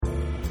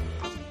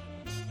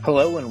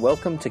Hello and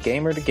welcome to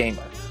Gamer to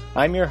Gamer.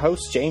 I'm your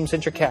host, James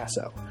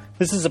Introcaso.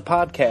 This is a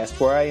podcast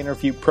where I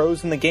interview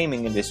pros in the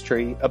gaming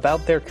industry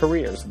about their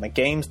careers and the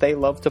games they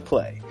love to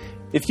play.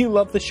 If you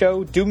love the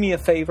show, do me a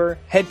favor,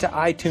 head to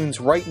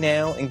iTunes right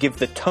now and give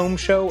The Tome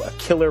Show a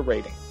killer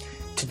rating.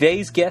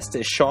 Today's guest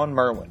is Shawn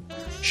Merwin.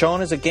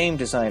 Shawn is a game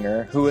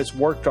designer who has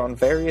worked on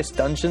various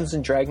Dungeons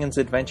 & Dragons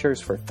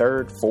adventures for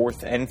 3rd,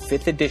 4th, and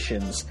 5th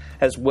editions,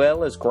 as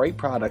well as great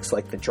products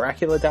like the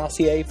Dracula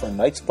Dossier for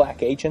Night's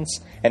Black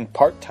Agents and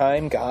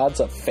Part-Time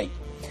Gods of Fate.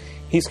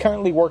 He's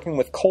currently working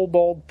with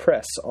Kobold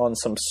Press on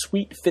some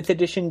sweet 5th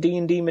edition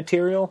D&D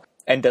material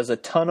and does a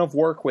ton of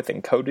work with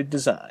encoded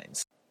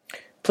designs.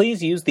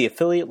 Please use the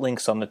affiliate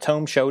links on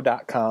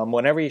thetomeshow.com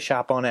whenever you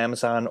shop on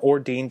Amazon or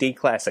D&D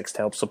Classics to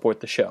help support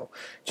the show.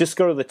 Just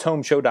go to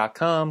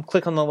thetomeshow.com,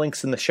 click on the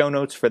links in the show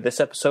notes for this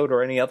episode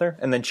or any other,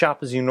 and then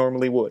shop as you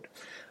normally would.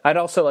 I'd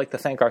also like to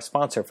thank our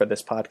sponsor for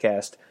this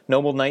podcast,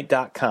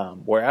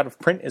 NobleKnight.com, where Out of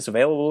Print is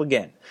available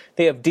again.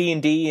 They have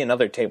D&D and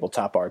other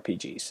tabletop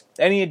RPGs.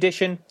 Any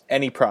edition,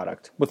 any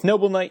product. With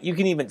Noble Knight, you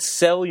can even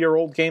sell your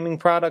old gaming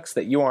products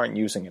that you aren't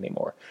using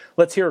anymore.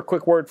 Let's hear a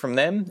quick word from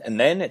them, and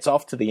then it's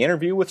off to the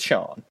interview with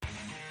Shawn.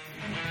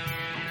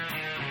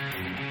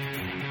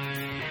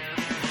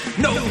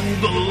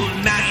 Noble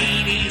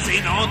Knight is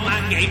an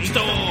online game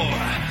store.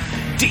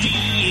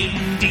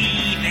 D&D,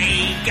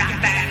 they got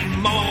that and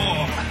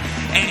more.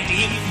 And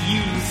if you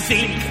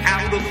think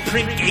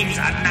out-of-print games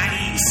are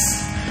nice,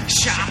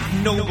 shop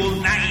Noble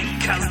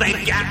Knight, cause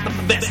they've got the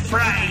best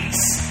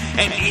price.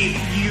 And if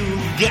you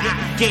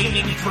got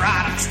gaming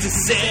products to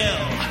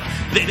sell,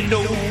 then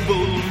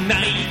Noble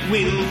Knight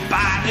will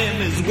buy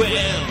them as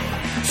well.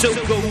 So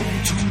go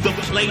to the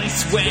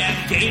place where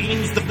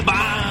gaming's the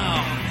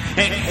bomb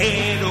and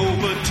head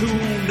over to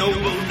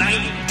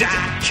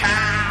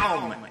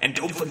NobleKnight.com. And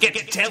don't forget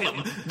to tell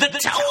them the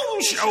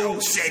Tome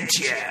Show sent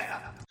you.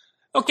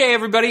 Okay,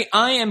 everybody,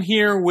 I am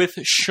here with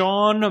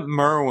Shawn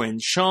Merwin.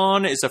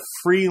 Shawn is a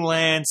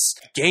freelance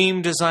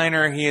game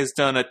designer. He has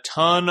done a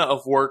ton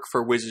of work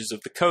for Wizards of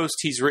the Coast.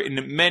 He's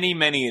written many,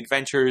 many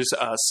adventures,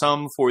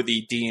 some for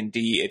the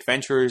D&D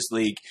Adventurers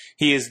League.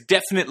 He is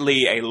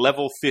definitely a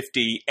level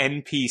 50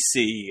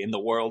 NPC in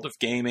the world of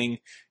gaming.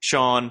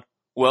 Shawn,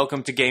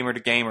 welcome to Gamer.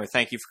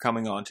 Thank you for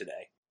coming on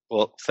today.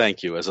 Well,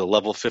 thank you. As a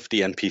level 50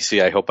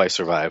 NPC, I hope I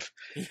survive.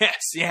 Yes,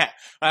 yeah.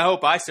 I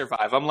hope I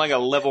survive. I'm like a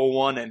level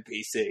 1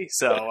 NPC,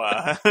 so...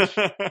 I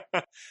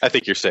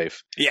think you're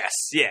safe. Yes,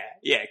 yeah.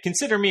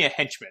 Consider me a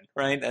henchman,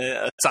 right?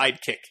 A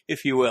sidekick,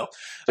 if you will.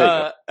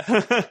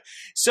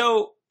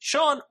 So,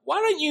 Shawn,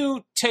 why don't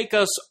you take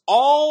us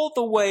all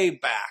the way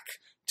back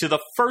to the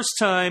first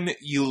time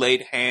you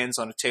laid hands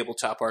on a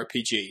tabletop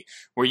RPG?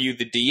 Were you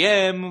the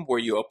DM? Were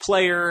you a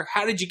player?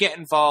 How did you get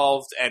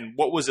involved, and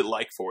what was it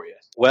like for you?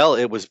 Well,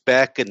 it was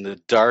back in the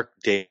dark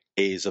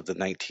days of the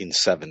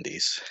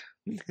 1970s.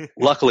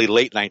 Luckily,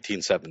 late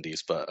 1970s,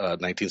 but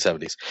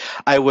 1970s.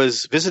 I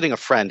was visiting a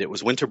friend. It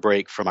was winter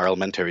break from our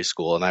elementary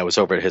school, and I was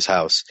over at his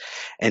house.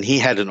 And he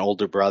had an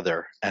older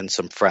brother and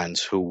some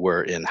friends who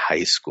were in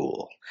high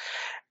school.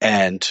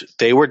 And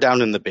they were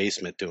down in the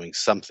basement doing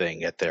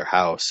something at their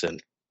house,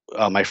 and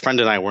my friend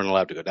and I weren't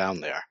allowed to go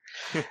down there.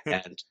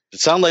 And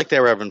it sounded like they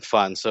were having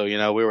fun. So, we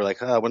were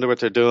like, I wonder what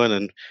they're doing.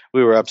 And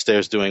we were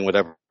upstairs doing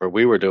whatever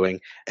we were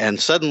doing.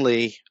 And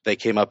suddenly they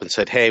came up and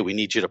said, hey, we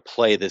need you to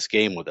play this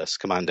game with us.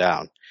 Come on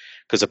down.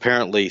 Because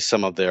apparently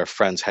some of their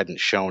friends hadn't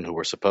shown who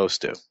were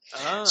supposed to.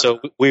 So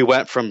we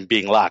went from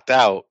being locked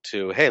out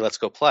to, hey, let's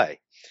go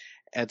play.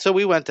 And so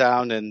we went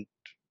down, and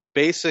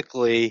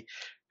basically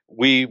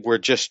we were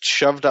just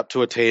shoved up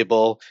to a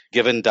table,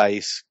 given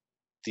dice.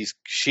 These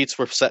sheets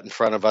were set in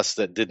front of us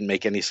that didn't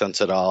make any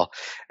sense at all.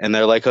 And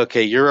they're like,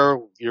 okay,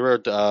 you're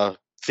a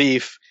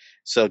thief,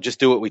 so just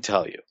do what we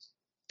tell you.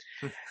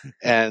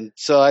 And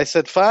so I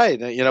said, fine.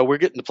 We're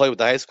getting to play with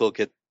the high school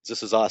kids.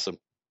 This is awesome.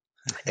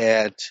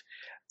 And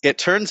it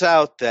turns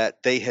out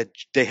that they had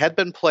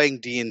been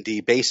playing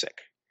D&D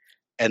Basic,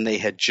 and they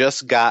had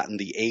just gotten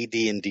the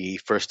AD&D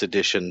first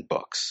edition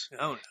books.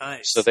 Oh,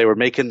 nice. So they were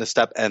making the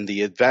step, and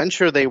the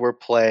adventure they were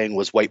playing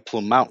was White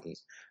Plume Mountain,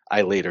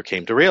 I later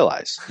came to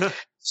realize.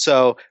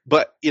 So,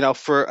 but,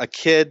 for a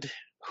kid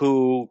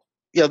who,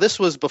 this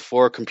was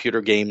before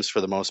computer games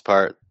for the most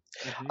part.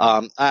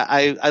 Mm-hmm.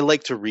 I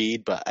like to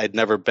read, but I'd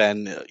never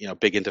been,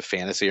 big into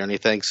fantasy or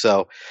anything.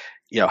 So,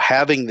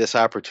 having this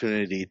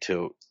opportunity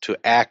to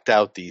act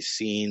out these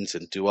scenes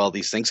and do all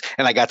these things,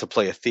 and I got to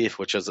play a thief,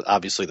 which is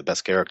obviously the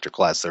best character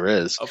class there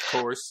is. Of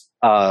course.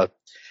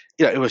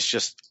 It was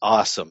just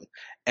awesome.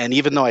 And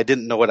even though I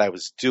didn't know what I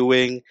was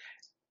doing,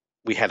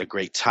 we had a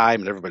great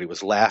time and everybody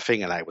was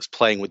laughing, and I was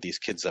playing with these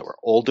kids that were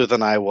older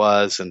than I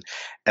was.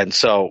 And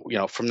so,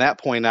 from that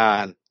point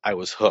on, I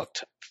was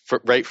hooked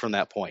right from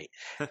that point.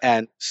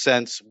 And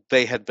since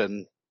they had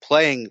been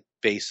playing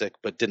Basic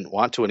but didn't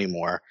want to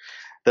anymore,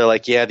 they're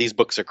like, yeah, these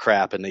books are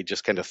crap. And they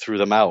just kind of threw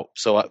them out.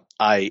 So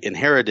I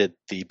inherited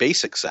the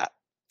Basic set.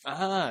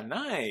 Ah,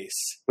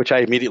 nice. Which I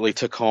immediately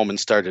took home and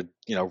started,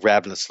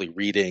 ravenously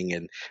reading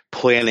and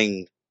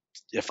planning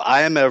if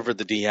I am ever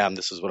the DM,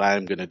 this is what I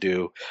am going to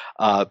do.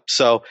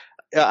 So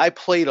I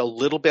played a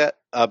little bit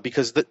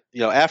because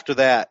after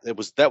that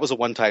that was a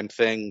one-time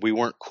thing. We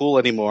weren't cool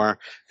anymore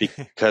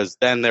because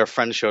then their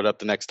friends showed up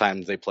the next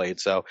time they played.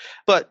 So,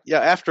 but yeah,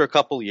 after a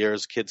couple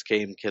years, kids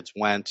came, kids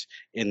went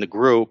in the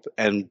group,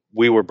 and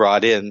we were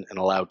brought in and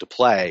allowed to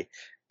play.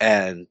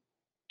 And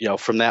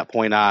from that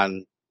point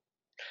on,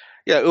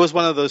 yeah, it was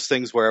one of those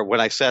things where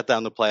when I sat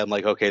down to play, I'm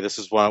like, okay, this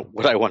is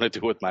what I want to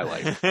do with my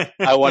life.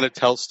 I want to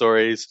tell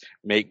stories,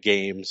 make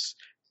games,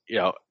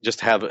 just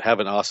have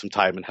an awesome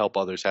time and help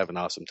others have an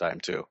awesome time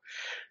too.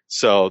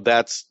 So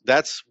that's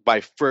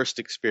my first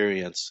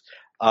experience.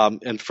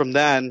 And from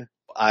then,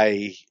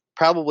 I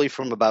probably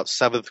from about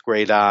 7th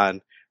grade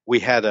on, we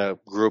had a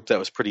group that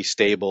was pretty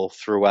stable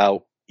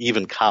throughout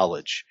even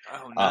college.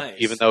 Oh, nice.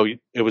 Even though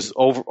it was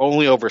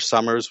only over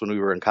summers when we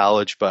were in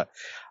college, but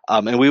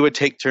and we would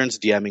take turns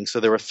DMing. So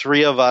there were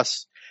 3 of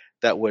us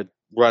that would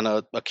run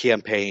a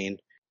campaign.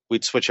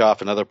 We'd switch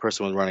off, another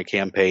person would run a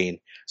campaign.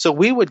 So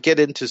we would get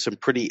into some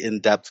pretty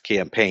in-depth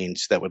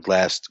campaigns that would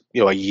last,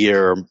 a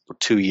year or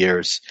 2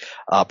 years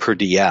per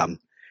DM.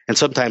 And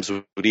sometimes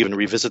we would even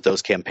revisit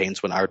those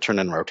campaigns when our turn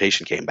in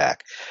rotation came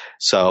back.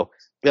 So,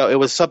 it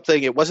was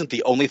something, it wasn't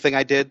the only thing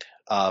I did,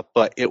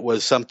 but it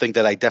was something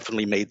that I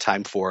definitely made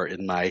time for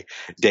in my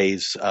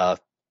days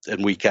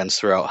and weekends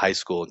throughout high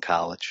school and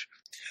college.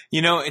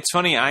 It's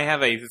funny. I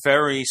have a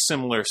very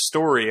similar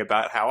story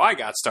about how I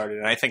got started,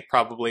 and I think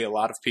probably a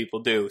lot of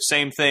people do.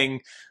 Same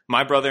thing.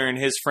 My brother and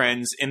his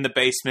friends in the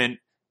basement,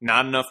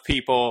 not enough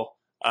people.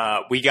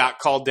 We got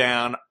called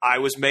down. I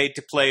was made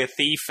to play a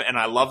thief, and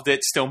I loved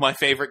it. Still my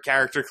favorite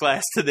character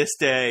class to this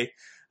day.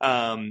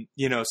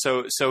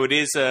 So it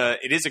is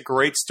a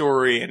great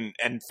story,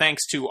 and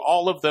thanks to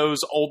all of those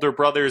older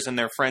brothers and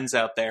their friends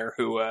out there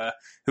who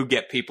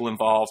get people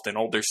involved, and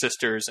older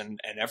sisters and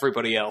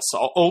everybody else,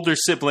 older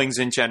siblings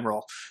in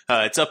general.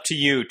 It's up to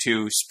you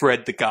to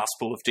spread the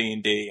gospel of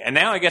D&D, and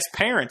now I guess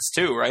parents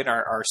too, right,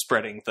 are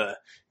spreading the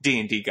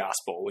D&D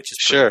gospel, which is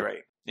pretty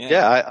great.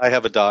 Yeah, I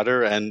have a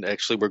daughter, and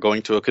actually we're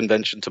going to a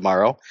convention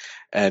tomorrow,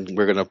 and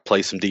we're going to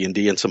play some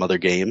D&D and some other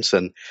games.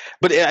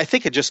 But I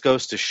think it just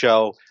goes to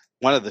show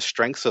one of the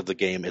strengths of the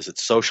game is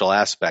its social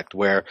aspect,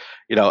 where,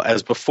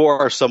 as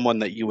before, someone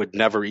that you would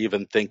never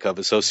even think of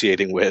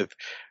associating with,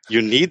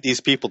 you need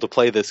these people to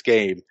play this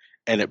game,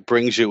 and it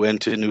brings you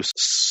into new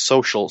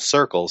social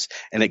circles,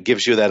 and it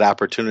gives you that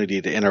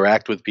opportunity to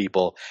interact with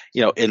people,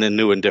 in a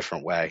new and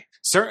different way.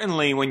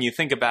 Certainly, when you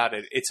think about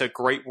it, it's a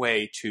great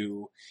way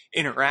to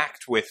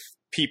interact with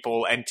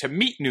people and to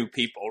meet new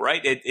people,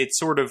 right? It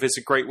sort of is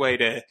a great way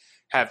to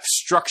have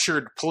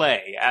structured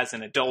play as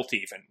an adult,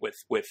 even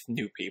with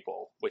new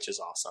people, which is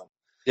awesome.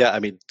 Yeah, I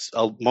mean,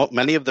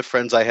 many of the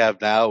friends I have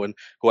now and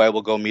who I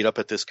will go meet up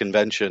at this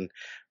convention,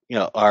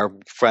 are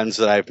friends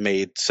that I've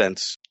made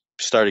since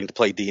starting to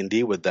play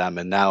D&D with them.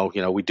 And now,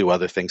 we do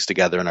other things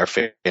together, and our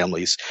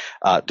families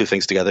do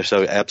things together.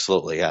 So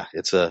absolutely, yeah,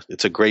 it's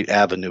a great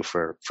avenue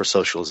for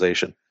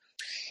socialization.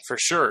 For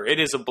sure. It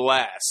is a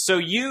blast. So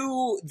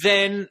you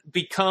then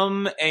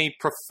become a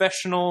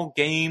professional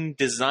game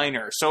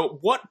designer. So at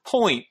what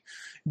point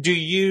do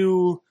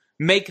you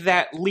make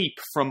that leap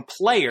from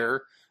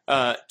player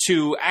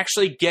to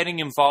actually getting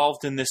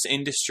involved in this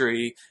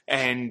industry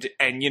and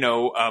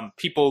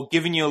people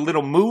giving you a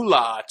little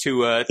moolah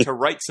to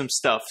write some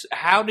stuff?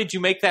 How did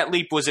you make that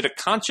leap? Was it a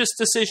conscious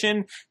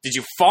decision? Did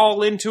you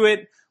fall into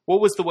it?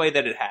 What was the way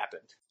that it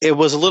happened? It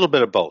was a little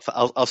bit of both.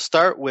 I'll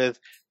start with,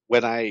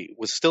 when I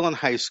was still in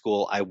high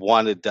school, I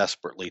wanted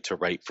desperately to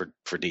write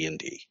for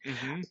D&D.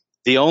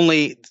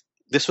 Mm-hmm.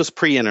 This was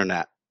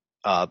pre-internet,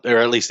 or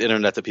at least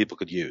internet that people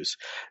could use.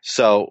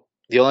 So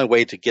the only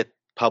way to get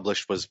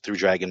published was through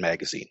Dragon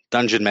Magazine.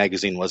 Dungeon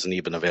Magazine wasn't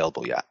even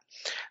available yet.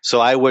 So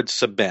I would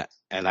submit,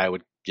 and I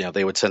would,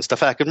 they would send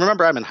stuff back. And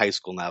remember, I'm in high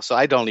school now, so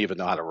I don't even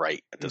know how to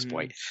write at this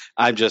point.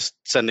 I'm just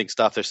sending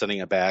stuff, they're sending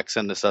it back,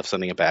 sending stuff,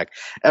 sending it back.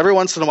 Every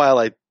once in a while,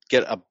 I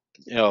get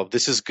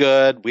this is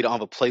good. We don't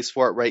have a place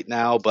for it right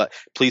now, but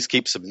please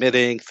keep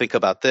submitting. Think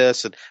about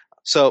this. And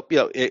so,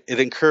 it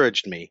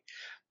encouraged me.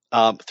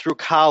 Through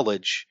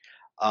college,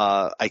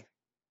 I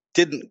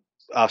didn't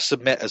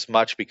submit as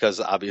much because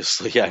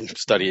obviously I'm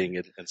studying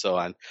and so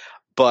on.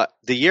 But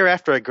the year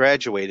after I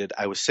graduated,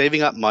 I was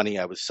saving up money.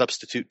 I was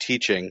substitute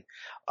teaching,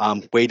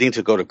 waiting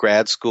to go to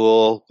grad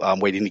school,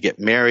 waiting to get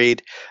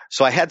married.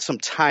 So I had some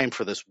time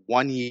for this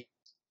 1 year.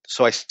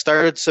 So I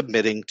started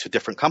submitting to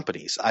different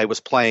companies. I was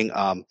playing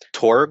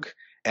Torg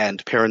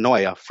and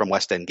Paranoia from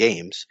West End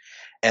Games,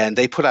 and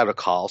they put out a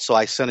call. So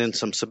I sent in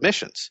some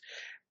submissions.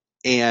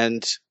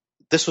 And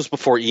this was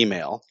before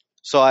email.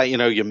 So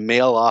you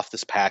mail off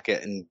this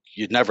packet, and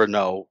you never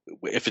know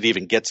if it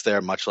even gets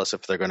there, much less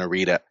if they're going to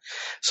read it.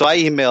 So I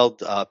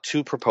emailed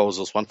 2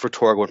 proposals, one for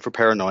Torg, one for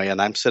Paranoia,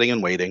 and I'm sitting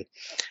and waiting.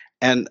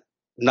 And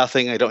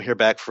nothing. I don't hear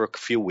back for a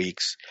few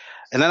weeks.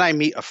 And then I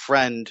meet a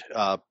friend,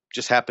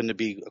 just happened to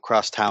be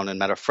across town, and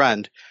met a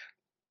friend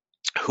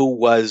who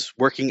was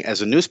working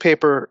as a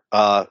newspaper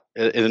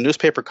in a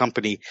newspaper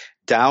company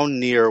down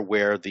near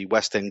where the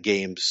West End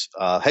Games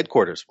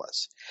headquarters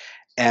was.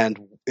 And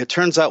it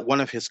turns out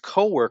one of his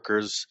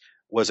coworkers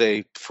was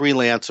a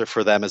freelancer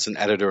for them as an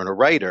editor and a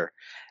writer.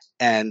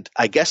 And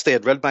I guess they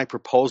had read my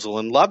proposal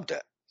and loved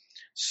it.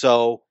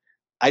 So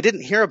I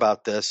didn't hear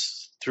about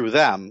this through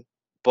them,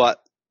 but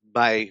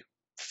my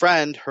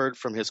friend heard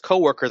from his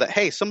coworker that,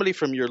 hey, somebody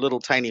from your little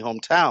tiny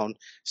hometown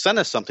sent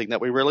us something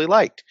that we really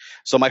liked.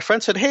 So my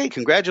friend said, hey,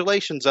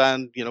 congratulations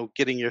on,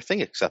 getting your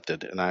thing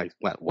accepted. And I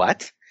went,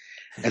 what?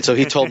 And so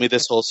he told me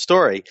this whole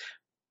story,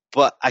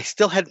 but I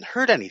still hadn't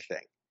heard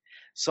anything.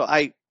 So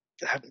I'm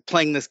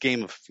playing this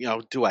game of,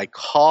 do I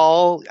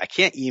call? I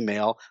can't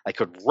email. I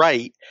could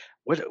write.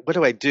 What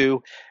do I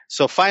do?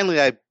 So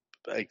finally I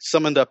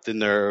summoned up the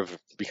nerve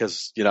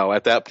because,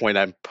 at that point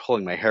I'm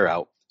pulling my hair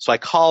out. So I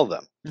call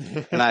them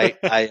and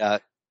I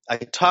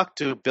talked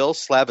to Bill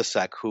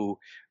Slavisek, who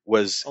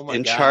was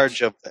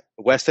charge of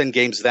West End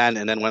Games then,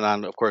 and then went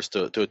on, of course,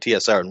 to a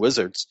TSR and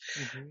Wizards.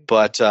 Mm-hmm.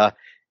 But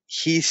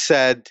he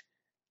said,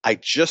 I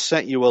just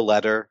sent you a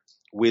letter.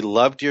 We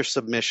loved your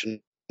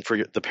submission for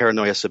the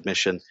Paranoia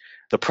submission.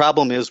 The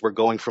problem is we're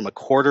going from a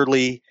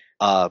quarterly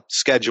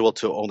schedule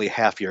to only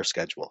half-year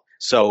schedule.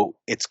 So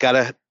it's got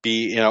to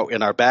be,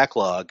 in our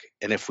backlog.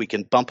 And if we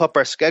can bump up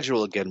our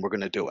schedule again, we're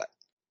going to do it.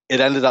 It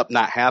ended up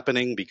not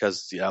happening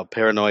because,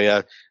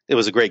 Paranoia, it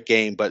was a great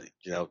game, but,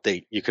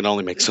 you can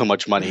only make so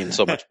much money and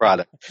so much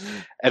product.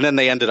 And then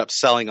they ended up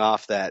selling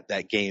off that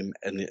game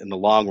in the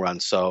long run.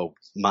 So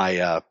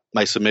my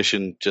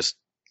submission just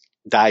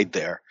died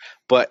there.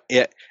 But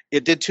it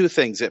did two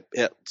things.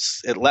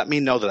 It let me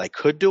know that I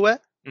could do it,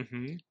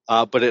 mm-hmm.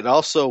 But it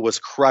also was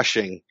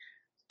crushing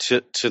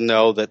to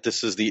know that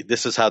this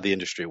is how the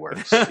industry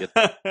works.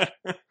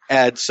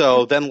 And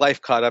so then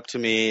life caught up to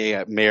me,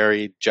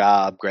 married,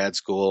 job, grad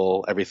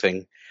school,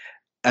 everything,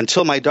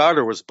 until my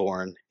daughter was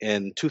born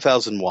in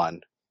 2001,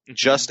 mm-hmm.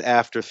 just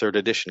after third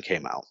edition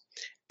came out.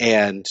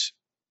 And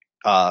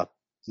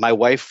my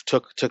wife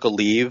took a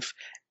leave,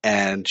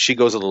 and she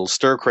goes a little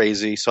stir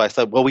crazy. So I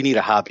thought, well, we need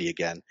a hobby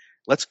again.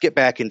 Let's get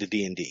back into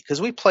D&D, because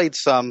we played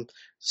some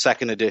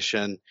second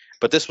edition,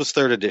 but this was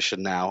third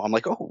edition now. I'm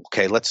like, oh,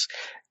 okay, let's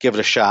give it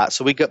a shot.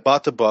 So we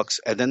bought the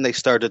books, and then they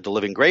started the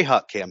Living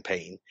Greyhawk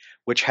campaign,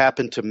 which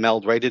happened to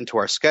meld right into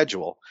our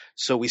schedule.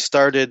 So we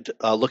started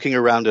looking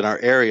around in our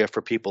area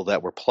for people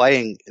that were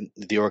playing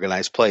the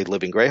organized play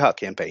Living Greyhawk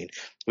campaign.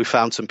 We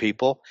found some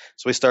people,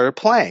 so we started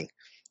playing.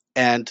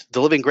 And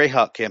the Living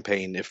Greyhawk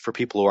campaign, if for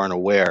people who aren't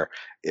aware,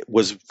 it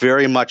was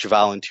very much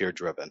volunteer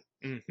driven.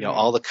 Mm-hmm.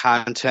 All the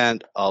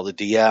content, all the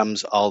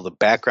DMs, all the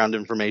background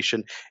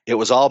information, it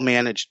was all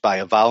managed by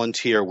a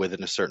volunteer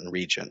within a certain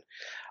region.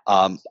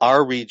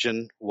 Our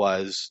region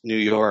was New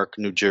York,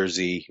 New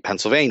Jersey,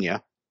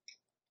 Pennsylvania.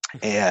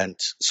 And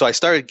so I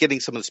started getting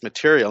some of this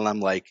material, and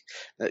I'm like,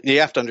 you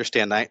have to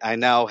understand, I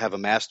now have a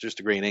master's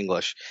degree in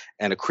English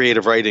and a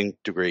creative writing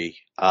degree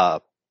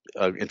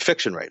in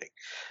fiction writing.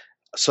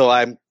 So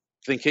I'm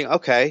thinking,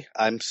 okay,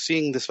 I'm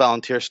seeing this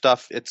volunteer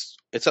stuff.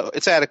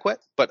 It's adequate,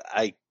 but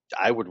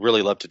I would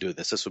really love to do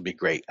this. This would be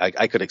great.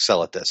 I could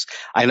excel at this.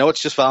 I know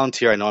it's just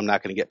volunteer. I know I'm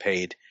not going to get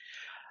paid.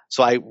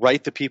 So I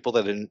write the people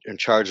that are in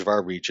charge of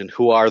our region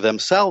who are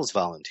themselves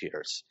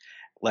volunteers.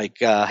 Like,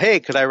 hey,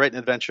 could I write an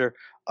adventure?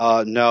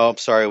 No, I'm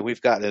sorry.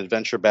 We've got an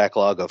adventure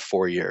backlog of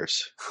 4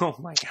 years. Oh,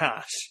 my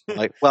gosh.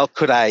 Like, well,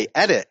 could I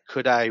edit?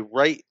 Could I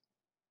write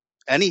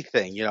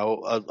anything?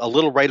 A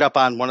little write-up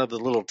on one of the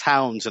little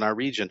towns in our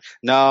region?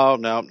 No.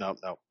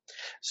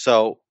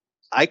 So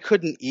I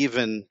couldn't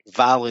even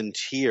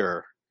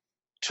volunteer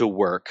to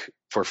work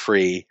for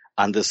free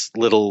on this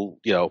little,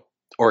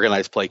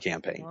 organized play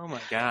campaign. Oh,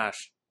 my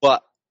gosh.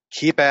 But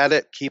keep at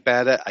it.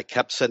 I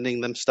kept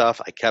sending them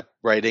stuff. I kept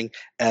writing.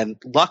 And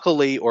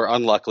luckily or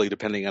unluckily,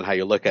 depending on how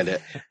you look at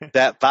it,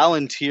 that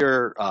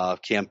volunteer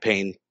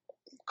campaign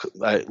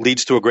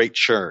leads to a great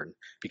churn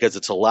because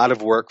it's a lot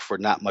of work for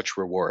not much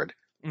reward.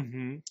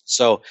 Mm-hmm.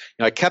 So,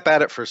 I kept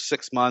at it for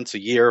 6 months,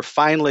 a year.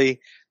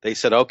 Finally, they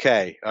said,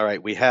 okay, all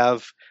right, we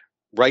have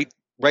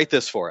write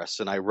this for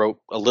us. And I wrote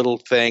a little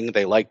thing.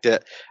 They liked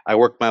it. I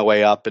worked my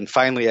way up. And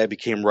finally, I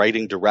became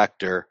writing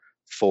director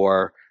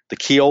for the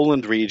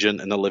Keoland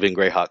region and the Living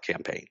Greyhawk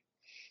campaign.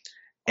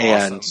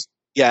 Awesome. And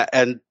yeah,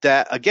 and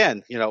that,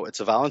 again, it's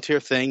a volunteer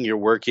thing. You're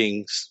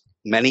working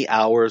many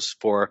hours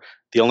for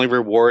the only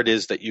reward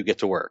is that you get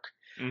to work.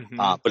 Mm-hmm.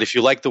 But if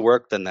you like the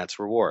work, then that's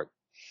reward.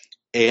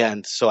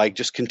 And so I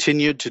just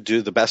continued to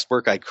do the best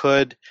work I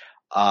could,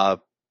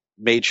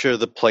 made sure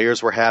the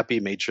players were happy,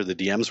 made sure the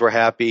DMs were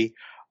happy,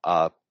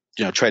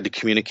 tried to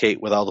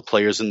communicate with all the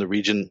players in the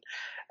region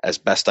as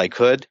best I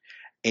could.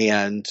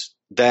 And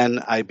then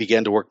I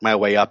began to work my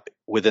way up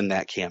within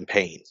that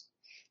campaign.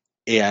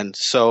 And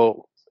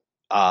so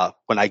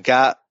when I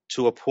got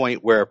to a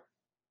point where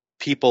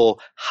people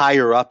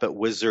higher up at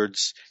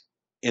Wizards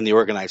in the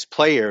organized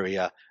play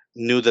area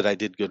knew that I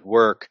did good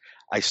work,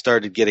 I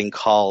started getting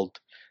called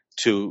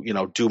to,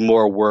 do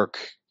more work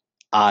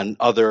on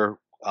other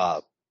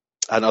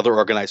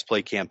organized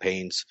play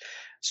campaigns.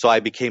 So I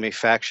became a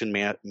faction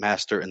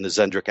master in the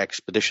Zendrick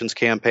Expeditions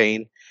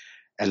campaign.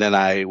 And then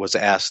I was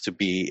asked to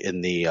be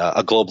in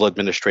a global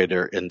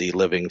administrator in the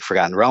Living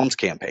Forgotten Realms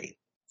campaign.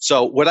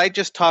 So what I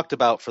just talked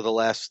about for the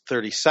last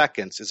 30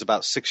 seconds is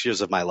about 6 years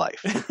of my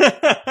life,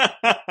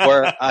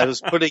 where I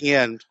was putting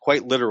in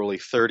quite literally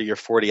 30 or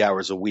 40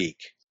 hours a week.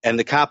 And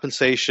the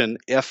compensation,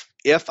 if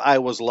I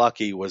was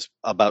lucky, was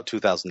about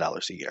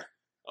 $2,000 a year.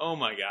 Oh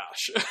my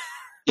gosh.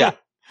 Yeah.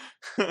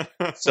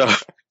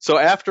 So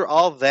after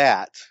all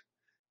that,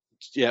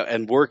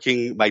 and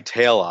working my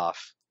tail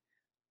off,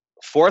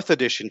 4th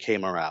edition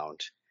came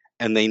around,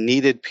 and they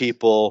needed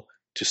people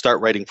to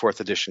start writing 4th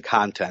edition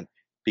content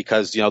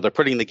because, they're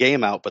putting the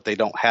game out, but they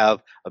don't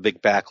have a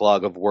big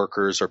backlog of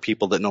workers or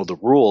people that know the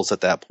rules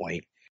at that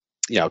point,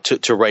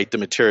 to write the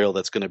material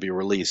that's going to be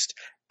released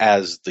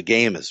as the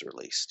game is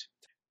released.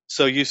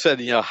 So you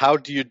said, how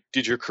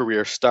did your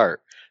career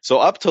start? So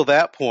up till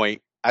that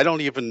point, I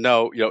don't even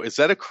know, is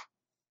that a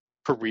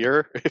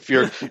career if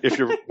you're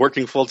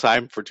working full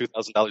time for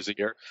 $2,000 a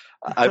year?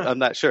 I'm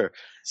not sure.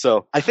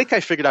 So I think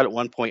I figured out at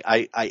one point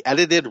I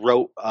edited,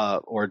 wrote,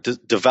 or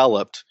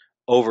developed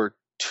over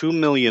 2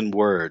 million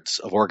words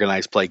of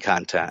organized play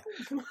content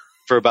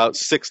for about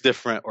 6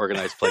 different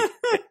organized play.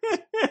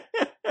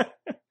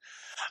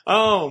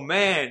 Oh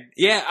man,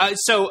 yeah.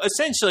 So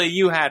essentially,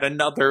 you had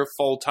another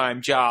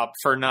full-time job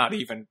for not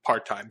even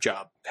part-time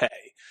job pay.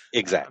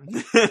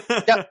 Exactly.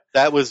 Yeah,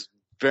 that was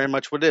very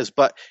much what it is.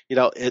 But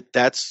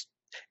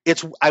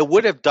I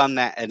would have done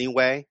that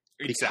anyway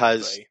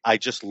because I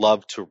just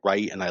love to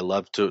write and I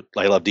love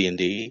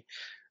D&D.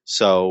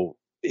 So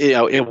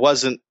it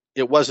wasn't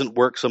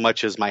work so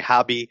much as my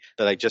hobby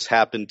that I just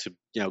happened to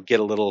get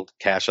a little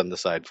cash on the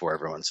side for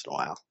every once in a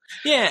while.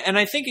 Yeah, and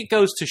I think it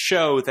goes to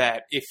show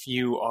that if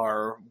you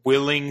are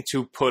willing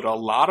to put a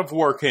lot of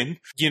work in,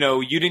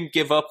 you didn't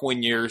give up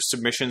when your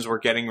submissions were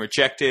getting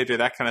rejected or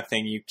that kind of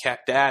thing. You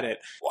kept at it.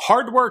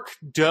 Hard work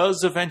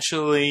does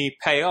eventually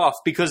pay off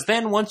because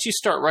then once you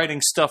start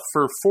writing stuff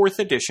for 4th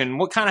edition,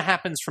 what kind of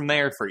happens from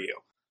there for you?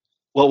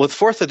 Well, with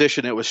 4th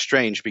edition, it was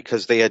strange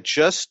because they had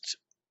just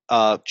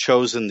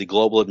chosen the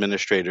global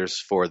administrators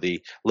for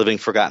the Living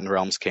Forgotten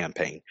Realms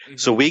campaign. Mm-hmm.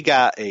 So we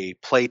got a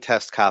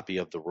playtest copy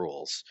of the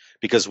rules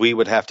because we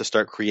would have to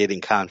start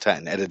creating content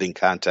and editing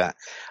content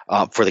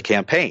for the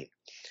campaign.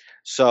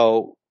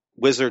 So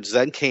Wizards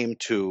then came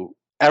to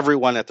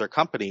everyone at their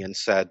company and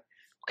said,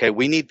 okay,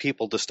 we need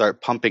people to start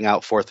pumping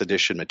out 4th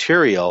edition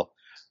material.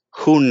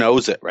 Who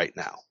knows it right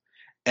now?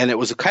 And it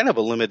was a kind of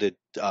a limited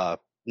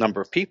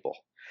number of people.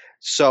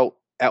 So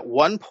at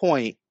one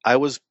point, I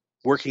was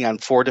working on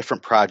 4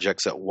 different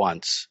projects at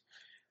once.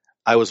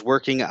 I was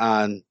working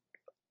on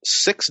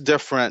 6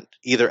 different,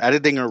 either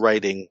editing or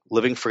writing,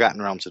 Living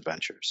Forgotten Realms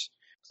adventures.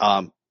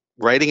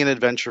 Writing an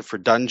adventure for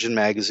Dungeon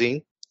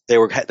Magazine. They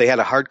had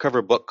a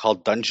hardcover book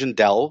called Dungeon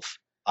Delve,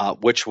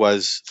 which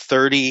was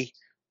 30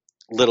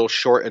 little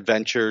short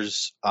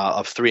adventures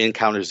of 3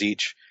 encounters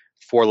each,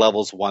 for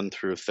levels 1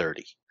 through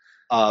 30.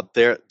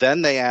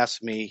 Then they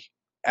asked me,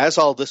 as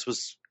all this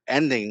was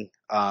ending,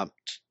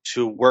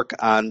 to work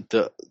on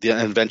the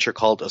adventure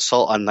called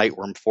Assault on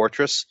Nightworm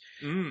Fortress,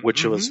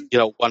 which was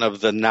one of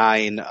the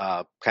 9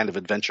 kind of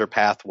adventure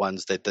path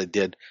ones that they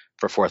did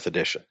for 4th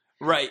edition.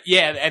 Right,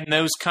 yeah, and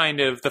those kind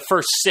of the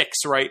first 6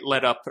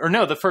 led up, or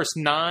no, the first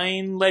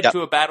 9 led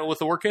to a battle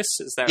with Orcus.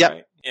 Is that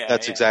right? Yeah,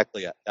 that's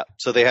exactly it. Yep.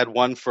 So they had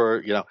one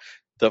for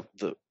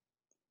the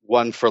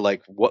one for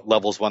like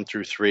levels 1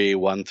 through 3,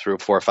 1 through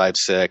 4, 5,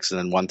 6, and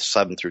then 1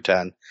 7 through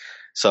 10.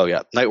 So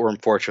yeah,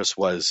 Nightworm Fortress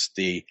was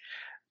the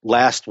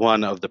last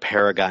one of the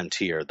Paragon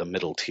tier, the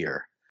middle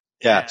tier.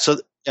 Yeah. So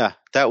yeah,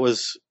 that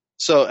was,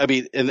 so I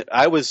mean, and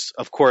I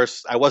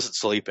wasn't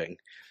sleeping,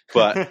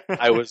 but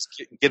I was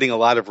getting a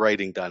lot of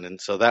writing done.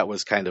 And so that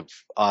was kind of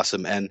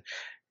awesome. And,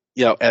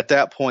 at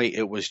that point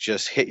it was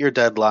just hit your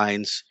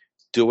deadlines,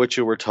 do what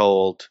you were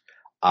told,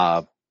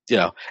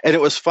 and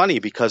it was funny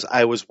because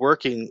I was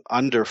working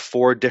under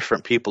 4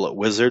 different people at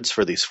Wizards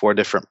for these 4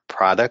 different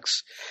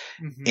products.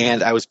 Mm-hmm.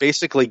 And I was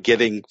basically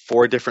getting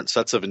 4 different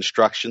sets of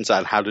instructions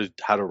on how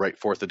to write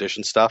 4th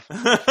edition stuff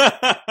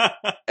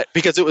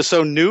because it was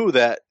so new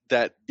that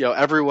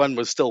everyone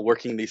was still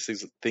working these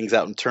things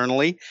out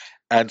internally.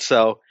 And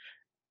so,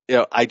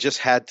 I just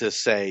had to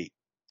say,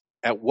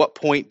 at what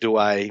point do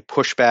I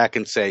push back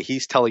and say,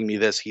 he's telling me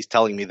this, he's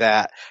telling me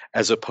that,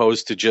 as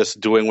opposed to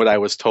just doing what I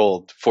was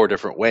told 4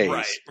 different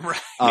ways?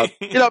 Right.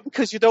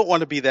 Because you don't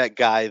want to be that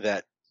guy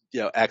that,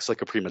 acts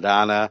like a prima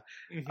donna.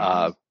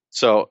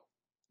 Mm-hmm.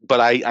 But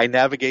I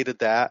navigated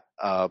that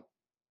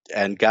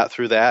and got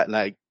through that.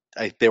 And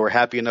they were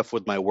happy enough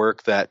with my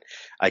work that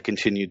I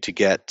continued to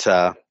get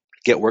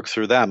work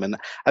through them. And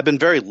I've been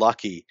very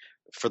lucky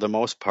for the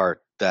most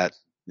part that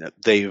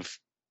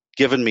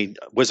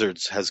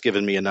Wizards has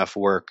given me enough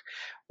work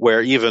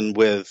where even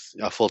with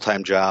a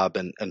full-time job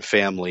and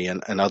family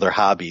and other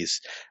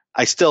hobbies,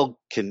 I still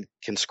can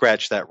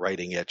scratch that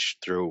writing itch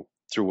through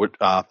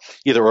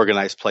either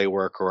organized play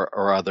work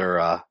or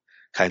other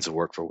kinds of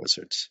work for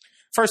Wizards.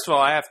 first of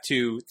all, I have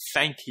to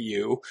thank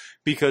you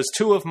because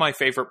two of my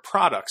favorite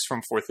products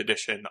from 4th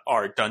edition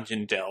are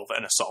Dungeon Delve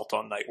and Assault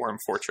on Nightworm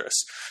Fortress.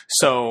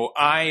 So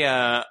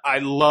I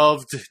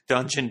loved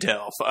Dungeon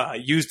Delve.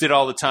 Used it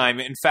all the time.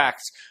 In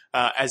fact,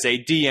 as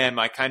a DM,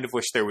 I kind of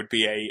wish there would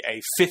be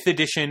a 5th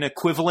edition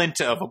equivalent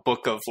of a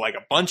book of like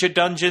a bunch of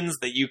dungeons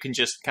that you can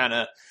just kind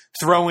of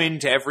throw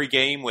into every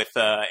game with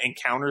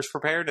encounters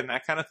prepared and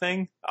that kind of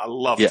thing. I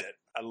loved it.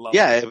 I loved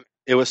it.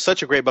 It was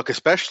such a great book,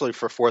 especially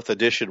for 4th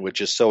edition, which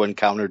is so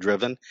encounter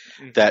driven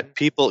that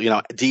people,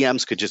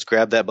 DMs could just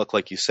grab that book,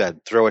 like you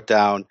said, throw it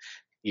down.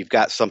 You've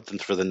got something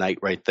for the night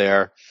right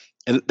there.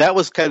 And that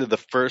was kind of the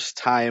first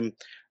time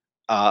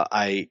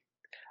I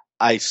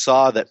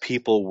saw that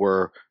people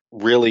were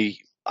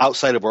really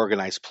outside of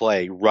organized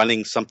play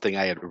running something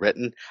I had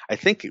written. I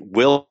think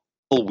Will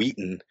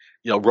Wheaton,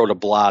 wrote a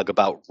blog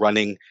about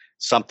running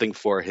something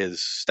for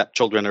his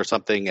stepchildren or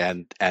something,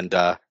 and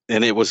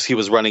he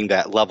was running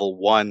that level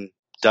 1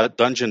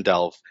 Dungeon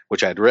Delve,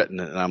 which I'd written,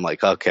 and I'm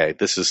like, okay,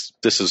 this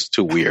is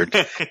too weird.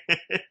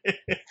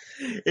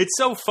 It's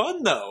so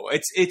fun though.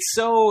 It's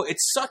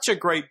such a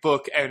great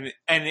book, and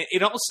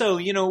it also,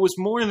 it was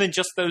more than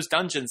just those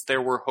dungeons.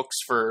 There were hooks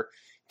for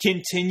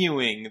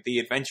continuing the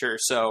adventure.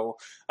 So,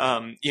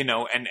 and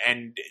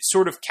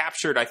sort of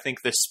captured, I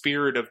think, the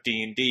spirit of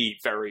D&D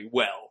very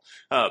well,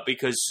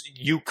 because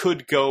you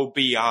could go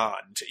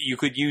beyond. You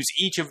could use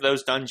each of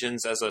those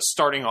dungeons as a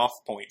starting off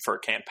point for a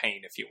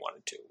campaign if you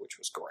wanted to, which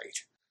was great.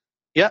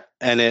 Yeah,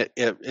 and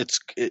it's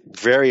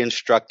very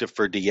instructive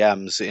for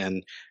DMs.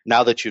 And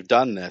now that you've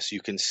done this,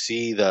 you can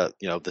see the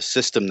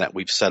system that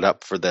we've set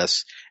up for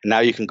this, and now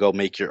you can go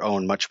make your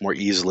own much more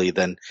easily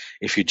than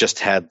if you just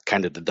had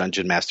kind of the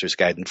Dungeon Master's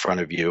Guide in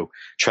front of you,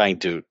 trying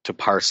to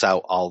parse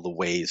out all the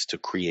ways to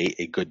create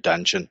a good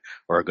dungeon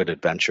or a good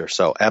adventure.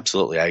 So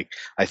absolutely,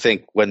 I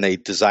think when they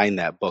designed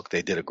that book,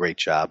 they did a great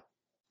job.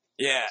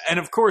 Yeah, and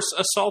of course,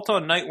 Assault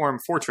on Nightworm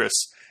Fortress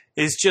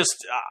is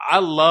just, I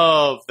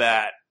love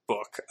that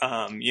book.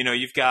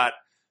 You've got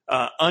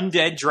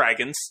undead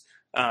dragons,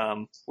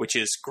 which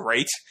is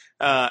great,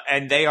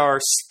 and they are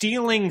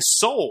stealing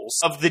souls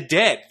of the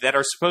dead that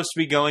are supposed to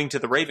be going to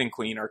the Raven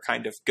Queen, are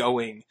kind of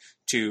going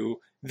to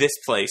this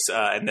place,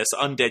 and this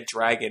undead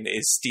dragon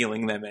is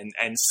stealing them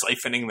and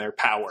siphoning their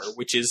power,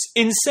 which is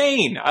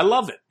insane. I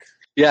love it.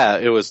 Yeah,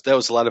 that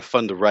was a lot of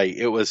fun to write.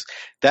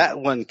 That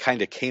one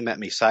kind of came at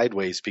me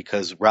sideways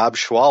because Rob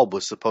Schwalb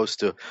was supposed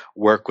to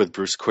work with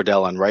Bruce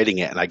Cordell on writing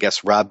it, and I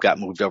guess Rob got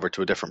moved over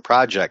to a different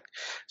project.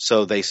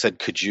 So they said,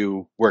 "Could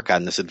you work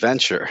on this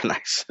adventure?" And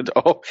I said,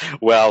 "Oh,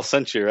 well,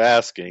 since you're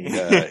asking,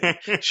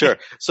 sure."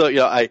 So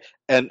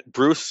and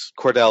Bruce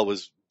Cordell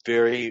was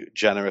very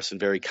generous and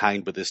very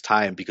kind with his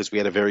time because we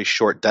had a very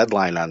short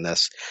deadline on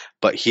this.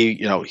 But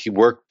he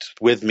worked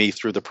with me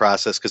through the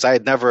process because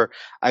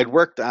I'd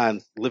worked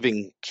on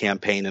Living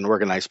Campaign and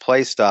organized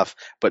play stuff,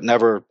 but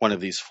never one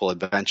of these full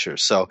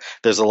adventures. So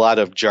there's a lot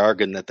of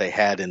jargon that they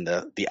had in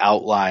the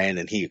outline,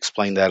 and he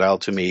explained that all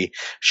to me,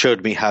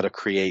 showed me how to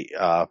create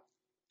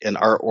an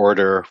art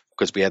order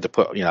because we had to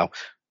put,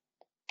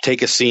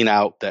 take a scene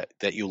out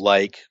that you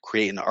like,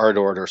 create an art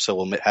order. So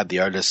we'll have the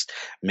artist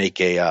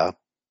make a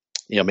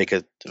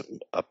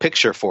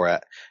picture for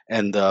it.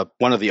 And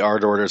one of the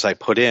art orders I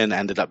put in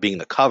ended up being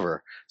the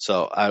cover.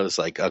 So I was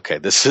like, okay,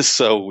 this is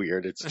so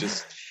weird. It's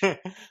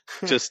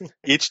just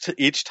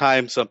each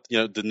time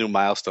the new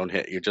milestone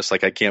hit, you're just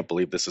like, I can't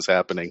believe this is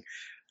happening.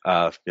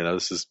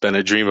 This has been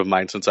a dream of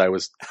mine since I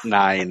was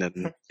 9,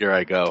 and here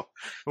I go.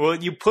 Well,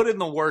 you put in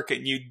the work,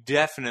 and you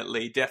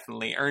definitely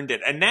earned it.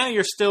 And now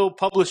you're still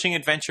publishing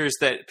adventures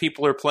that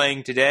people are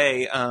playing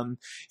today.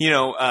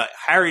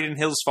 Harried and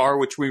Hillsfar,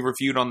 which we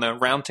reviewed on the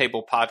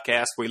Roundtable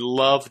podcast, we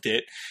loved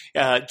it.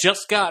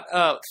 Just got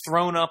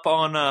thrown up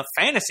on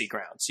Fantasy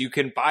Grounds. You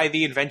can buy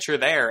the adventure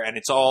there, and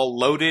it's all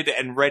loaded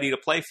and ready to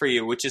play for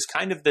you, which is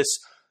kind of this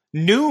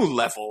new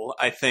level,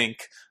 I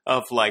think,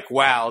 of like,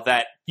 wow,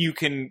 that you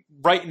can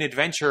write an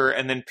adventure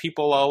and then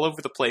people all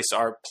over the place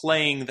are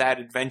playing that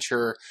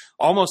adventure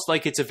almost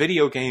like it's a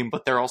video game,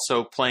 but they're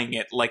also playing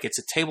it like it's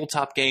a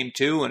tabletop game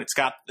too, and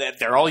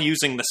they're all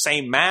using the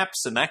same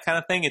maps and that kind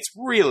of thing. It's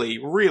really,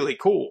 really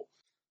cool.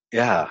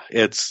 Yeah,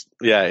 it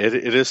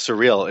is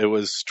surreal. It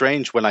was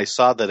strange when I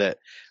saw that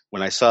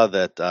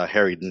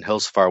Harried and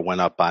Hillsfar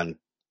went up on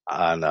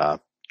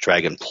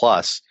Dragon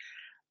Plus.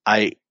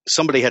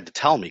 Somebody had to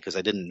tell me because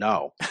I didn't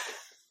know.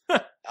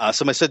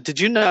 Somebody said, "Did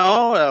you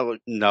know?"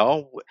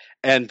 No.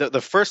 And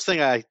the first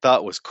thing I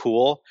thought was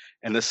cool,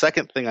 and the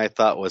second thing I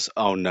thought was,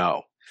 "Oh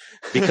no,"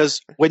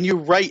 because when you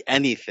write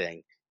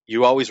anything,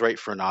 you always write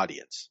for an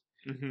audience.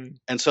 Mm-hmm.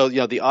 And so,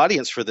 the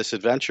audience for this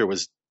adventure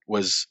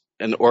was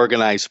an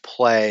organized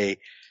play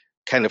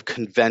kind of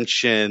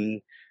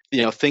convention.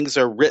 Things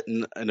are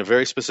written in a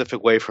very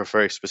specific way for a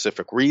very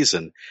specific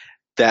reason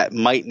that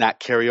might not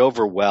carry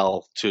over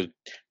well to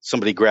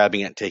somebody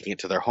grabbing it and taking it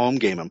to their home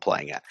game and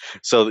playing it.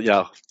 So,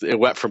 it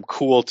went from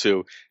cool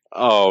to,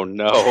 oh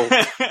no,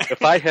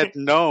 if I had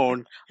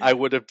known, I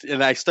would have,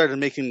 and I started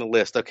making the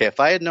list. Okay, if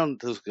I had known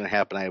this was going to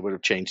happen, I would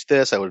have changed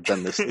this. I would have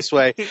done this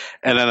way.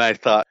 And then I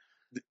thought,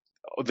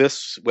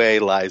 this way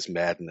lies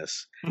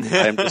madness.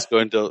 I'm just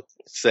going to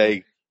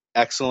say,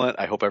 excellent.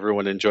 I hope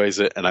everyone enjoys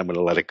it, and I'm going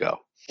to let it go.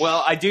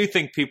 Well, I do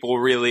think people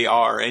really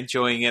are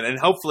enjoying it, and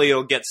hopefully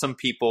it'll get some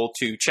people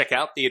to check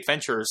out the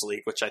Adventurers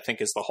League, which I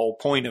think is the whole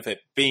point of it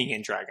being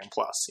in Dragon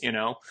Plus, you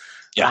know?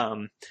 Yeah.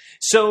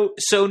 So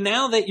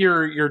now that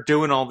you're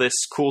doing all this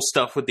cool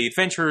stuff with the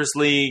Adventurers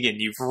League, and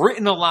you've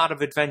written a lot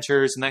of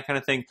adventures and that kind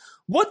of thing,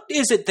 what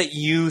is it that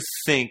you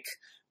think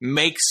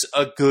makes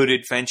a good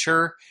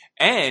adventure,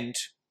 and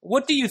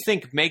what do you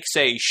think makes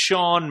a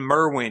Sean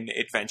Merwin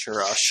adventure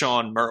a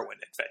Sean Merwin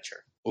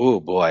adventure? Oh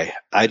boy,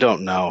 I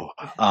don't know.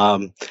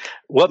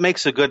 What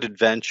makes a good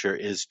adventure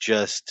is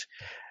just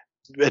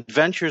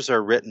adventures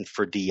are written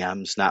for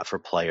DMs, not for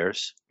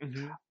players.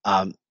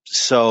 Mm-hmm.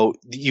 So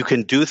you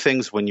can do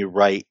things when you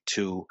write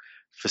to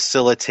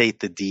facilitate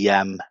the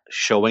DM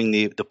showing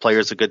the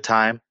players a good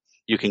time.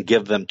 You can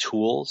give them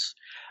tools,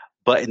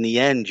 but in the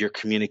end, you're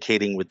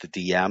communicating with the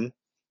DM.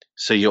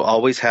 So you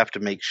always have to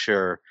make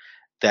sure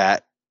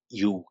that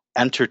you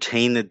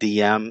entertain the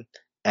DM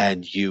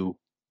and you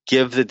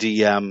give the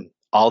DM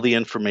all the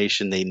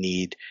information they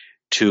need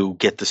to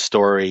get the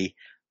story,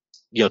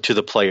 to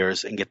the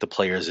players and get the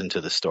players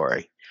into the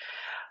story.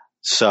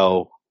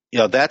 So,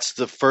 that's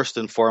the first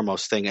and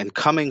foremost thing. And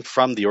coming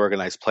from the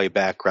organized play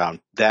background,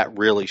 that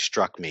really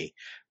struck me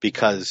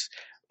because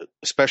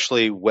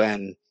especially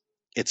when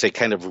it's a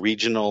kind of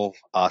regional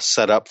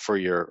setup for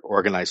your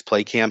organized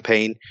play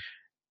campaign,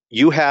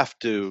 you have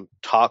to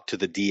talk to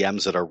the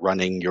DMs that are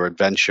running your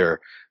adventure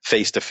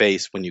face to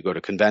face when you go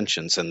to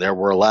conventions. And there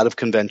were a lot of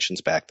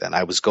conventions back then.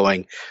 I was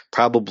going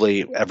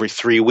probably every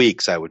 3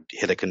 weeks I would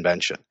hit a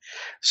convention.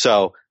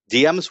 So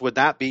DMs would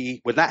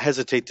not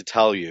hesitate to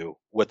tell you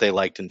what they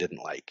liked and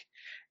didn't like.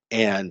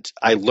 And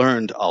I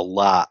learned a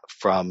lot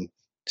from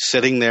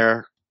sitting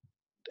there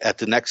at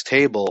the next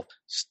table.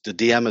 The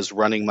DM is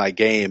running my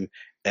game.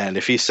 And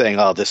if he's saying,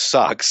 "Oh, this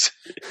sucks,"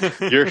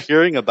 you're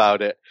hearing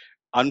about it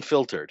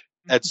unfiltered.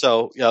 And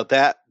so,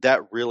 that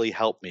really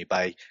helped me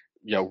by,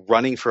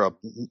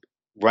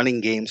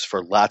 running games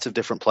for lots of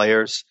different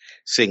players,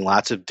 seeing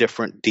lots of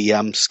different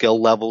DM skill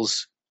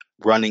levels,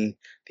 running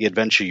the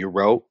adventure you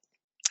wrote,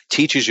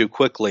 teaches you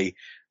quickly.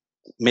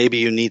 Maybe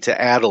you need to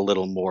add a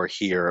little more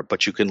here,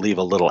 but you can leave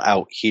a little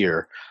out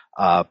here.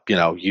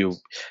 You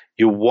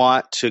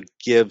want to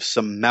give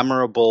some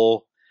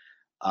memorable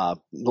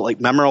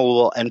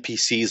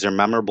NPCs or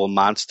memorable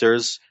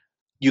monsters.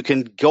 You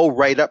can go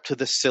right up to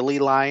the silly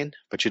line,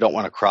 but you don't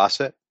want to cross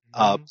it.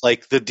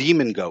 Like the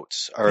demon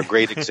goats are a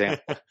great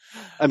example.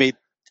 I mean,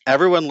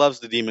 everyone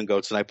loves the demon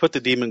goats, and I put the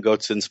demon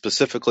goats in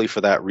specifically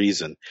for that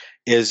reason.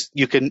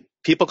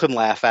 People can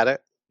laugh at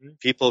it,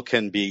 people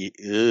can be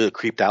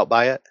creeped out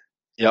by it,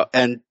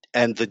 and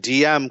the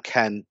DM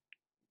can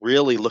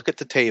really look at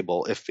the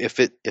table. If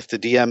the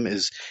DM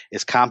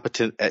is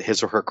competent at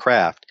his or her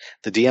craft,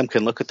 the DM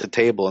can look at the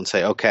table and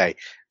say, okay,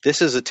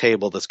 this is a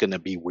table that's going to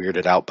be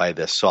weirded out by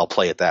this, so I'll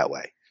play it that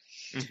way.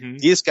 Mm-hmm.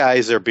 These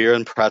guys are beer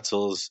and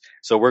pretzels,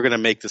 so we're going to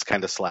make this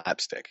kind of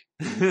slapstick.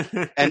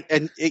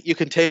 You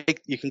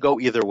can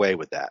go either way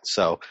with that.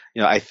 So,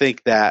 I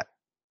think that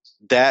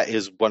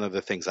is one of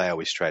the things I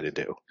always try to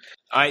do.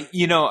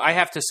 I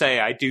have to say,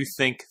 I do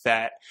think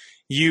that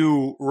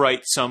you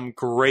write some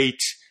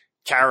great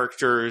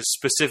characters,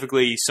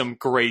 specifically some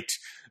great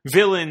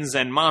villains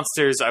and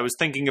monsters. I was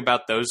thinking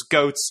about those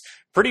goats.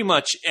 Pretty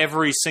much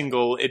every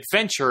single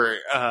adventure,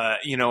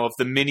 of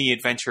the mini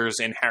adventures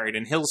in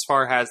Harridan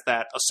Hillsfar has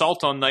that.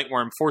 Assault on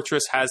Nightworm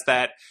Fortress has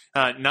that,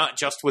 not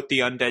just with the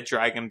undead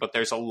dragon, but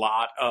there's a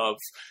lot of,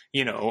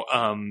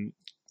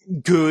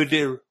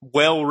 good,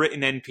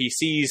 well-written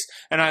NPCs.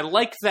 And I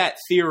like that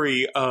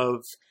theory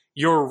of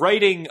you're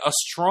writing a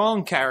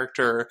strong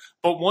character,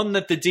 but one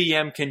that the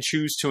DM can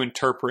choose to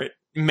interpret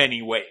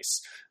many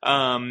ways.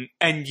 And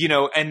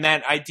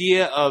that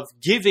idea of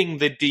giving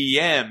the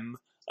DM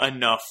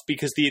enough,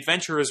 because the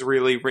adventure is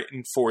really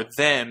written for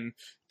them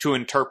to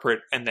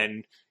interpret and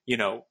then,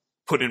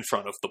 put in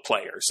front of the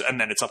players. And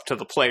then it's up to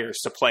the players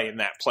to play in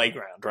that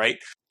playground, right?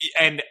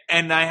 And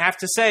I have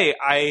to say,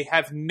 I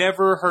have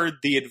never heard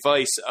the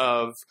advice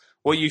of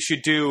what you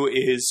should do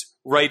is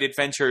write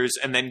adventures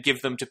and then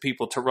give them to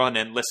people to run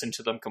and listen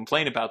to them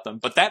complain about them.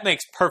 But that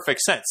makes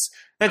perfect sense.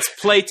 That's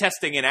play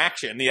testing in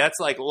action. Yeah, that's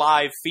like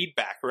live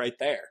feedback right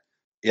there.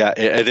 Yeah,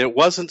 and it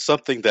wasn't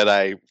something that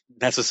I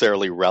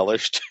necessarily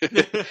relished,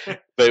 but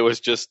it was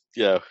just,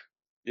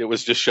 it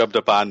was just shoved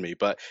up on me.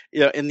 But,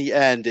 in the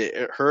end,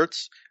 it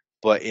hurts,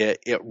 but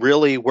it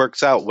really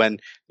works out when,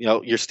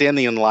 you're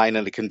standing in line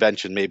at a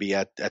convention, maybe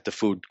at the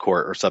food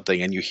court or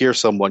something, and you hear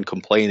someone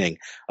complaining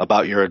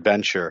about your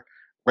adventure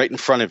right in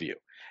front of you,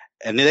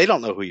 and they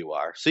don't know who you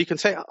are. So you can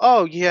say,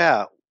 "Oh,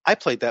 yeah, I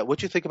played that.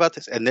 What'd you think about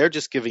this?" And they're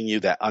just giving you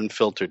that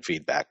unfiltered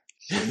feedback.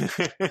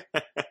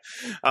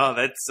 Oh,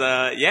 that's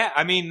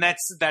I mean,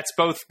 that's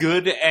both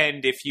good,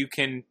 and if you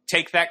can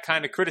take that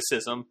kind of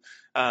criticism,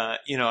 I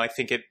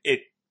think it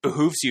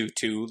behooves you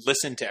to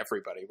listen to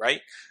everybody,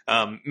 right?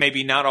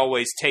 Maybe not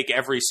always take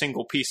every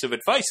single piece of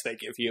advice they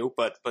give you,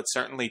 but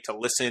certainly to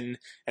listen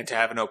and to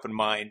have an open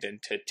mind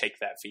and to take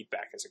that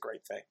feedback is a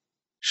great thing.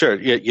 Sure.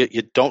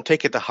 You don't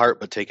take it to heart,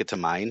 but take it to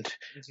mind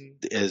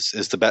is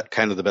the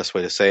kind of the best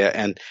way to say it.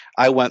 And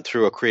I went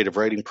through a creative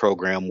writing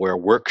program where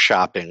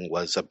workshopping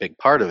was a big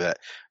part of it,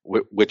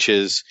 which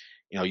is,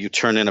 you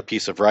turn in a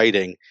piece of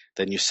writing,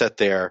 then you sit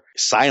there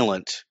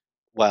silent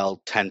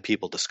while 10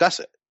 people discuss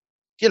it.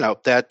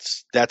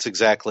 That's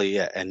exactly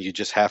it. And you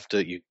just have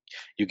to, you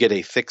get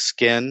a thick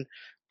skin,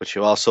 but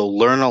you also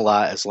learn a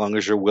lot as long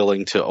as you're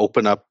willing to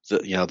open up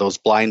those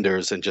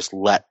blinders and just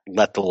let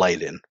the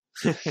light in.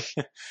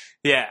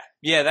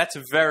 Yeah, that's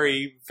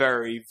very,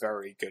 very,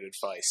 very good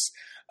advice.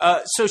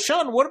 So,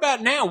 Sean, what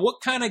about now? What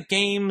kind of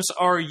games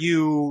are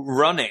you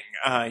running?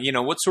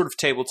 What sort of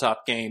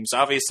tabletop games?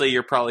 Obviously,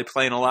 you're probably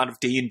playing a lot of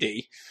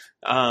D&D.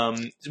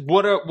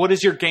 What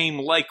is your game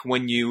like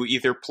when you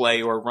either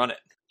play or run it?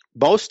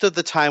 Most of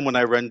the time when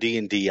I run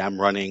D&D, I'm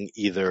running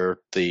either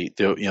the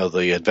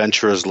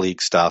Adventurers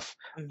League stuff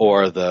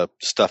or the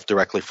stuff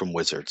directly from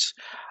Wizards.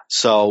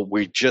 So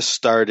we just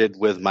started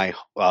with my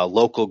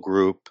local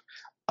group,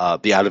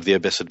 the Out of the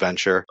Abyss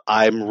Adventure.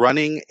 I'm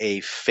running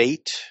a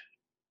Fate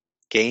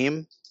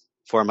game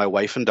for my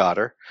wife and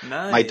daughter.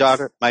 Nice.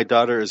 My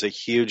daughter is a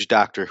huge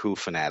Doctor Who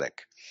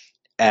fanatic.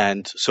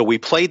 And so we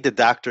played the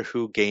Doctor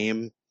Who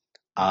game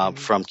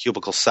from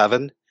Cubicle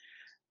 7.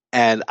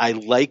 And I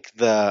like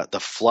the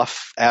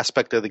fluff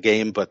aspect of the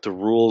game, but the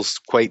rules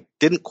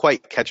didn't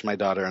quite catch my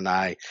daughter and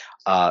I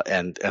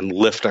and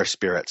lift our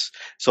spirits.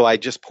 So I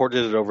just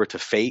ported it over to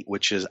Fate,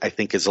 which I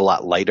think is a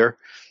lot lighter.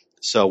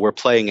 So we're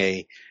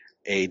playing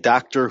a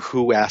Doctor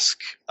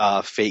Who-esque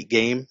Fate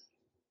game.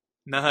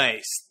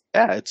 Nice.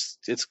 Yeah,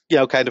 it's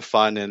kind of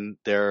fun, and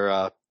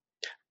they're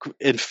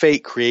in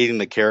Fate, creating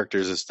the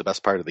characters is the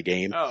best part of the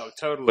game. Oh,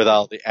 totally. With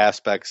all the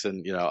aspects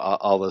and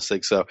all those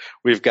things. So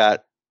we've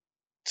got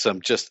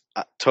some just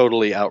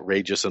totally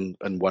outrageous and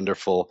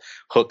wonderful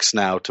hooks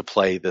now to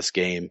play this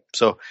game.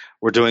 So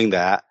we're doing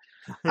that.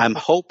 I'm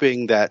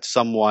hoping that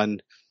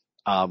someone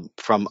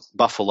from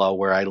Buffalo,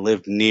 where I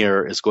live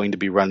near, is going to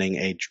be running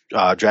a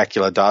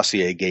Dracula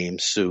Dossier game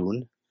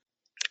soon.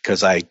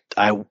 Because I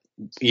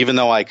even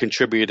though I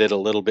contributed a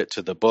little bit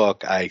to the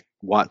book, I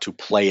want to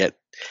play it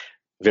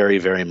very,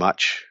 very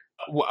much.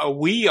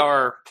 We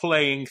are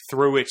playing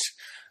through it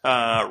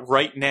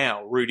right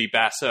now, Rudy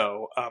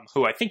Basso,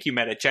 who I think you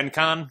met at Gen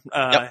Con,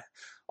 Yep.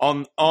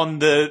 on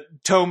the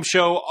Tome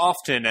Show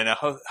often, and a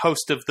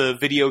host of the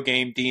video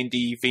game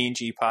D&D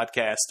V&G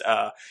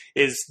podcast,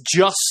 is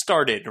just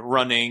started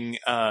running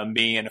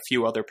me and a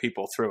few other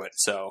people through it.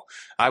 So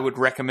I would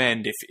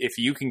recommend, if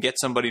you can get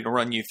somebody to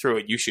run you through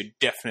it, you should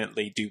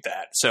definitely do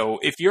that. So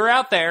if you're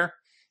out there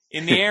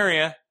in the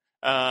area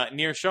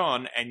near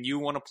Sean and you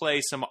want to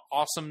play some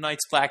awesome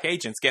Night's Black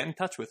Agents, get in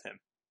touch with him.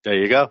 There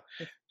you go.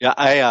 Yeah,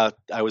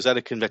 I was at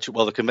a convention.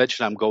 Well, the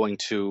convention I'm going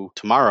to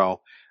tomorrow.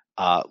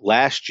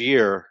 Last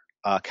year,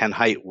 Ken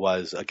Hite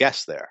was a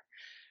guest there.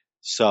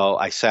 So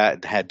I sat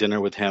and had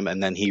dinner with him,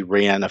 and then he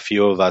ran a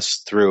few of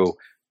us through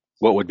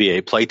what would be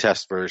a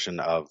playtest version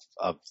of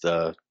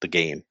the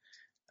game.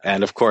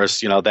 And of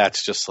course,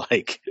 that's just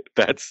like,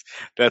 that's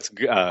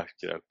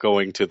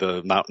going to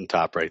the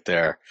mountaintop right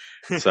there.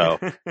 So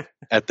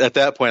at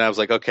that point I was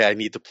like, okay, I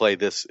need to play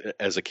this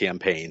as a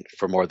campaign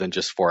for more than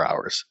just 4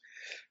 hours.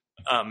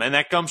 And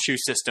that gumshoe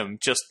system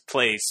just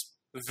plays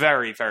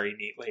very, very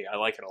neatly. I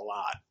like it a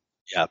lot.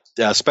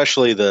 Yeah,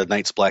 especially the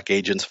Night's Black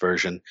Agents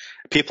version.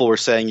 People were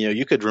saying,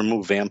 you could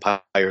remove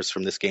vampires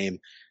from this game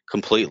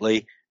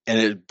completely, and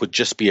it would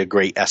just be a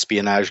great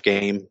espionage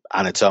game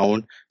on its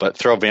own. But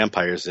throw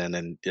vampires in,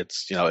 and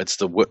it's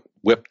the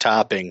whip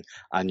topping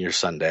on your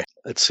Sunday.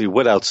 Let's see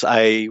what else.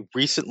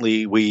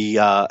 We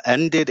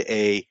ended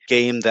a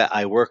game that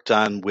I worked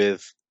on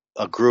with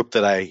a group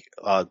that I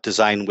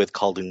designed with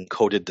called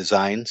Encoded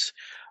Designs.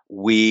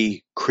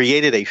 We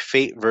created a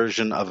Fate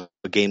version of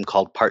a game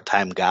called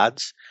Part-Time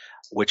Gods,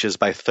 which is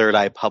by Third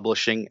Eye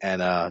Publishing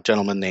and a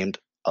gentleman named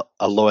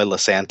Aloy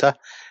Lasanta.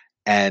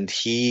 And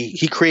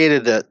he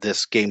created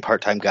this game,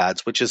 Part-Time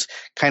Gods, which is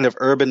kind of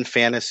urban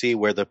fantasy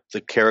where the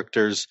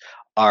characters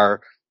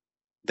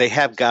they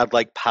have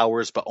godlike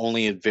powers, but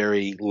only in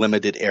very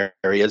limited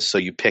areas. So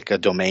you pick a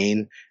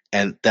domain,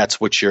 and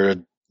that's what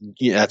you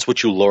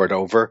lord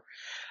over.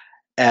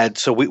 And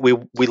so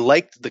we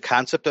liked the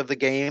concept of the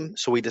game,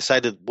 so we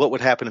decided what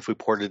would happen if we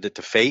ported it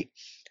to Fate.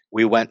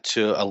 We went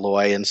to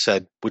Aloy and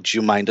said, would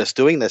you mind us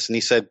doing this? And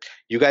he said,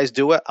 you guys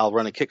do it. I'll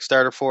run a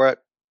Kickstarter for it.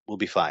 We'll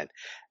be fine.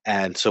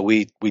 And so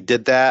we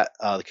did that.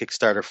 The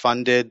Kickstarter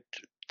funded.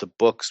 The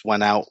books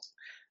went out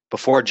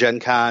before Gen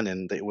Con,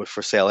 and they were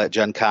for sale at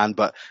Gen Con.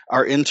 But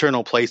our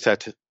internal play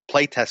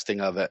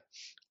testing of it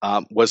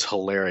was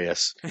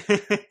hilarious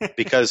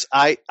because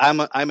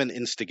I'm an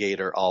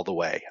instigator all the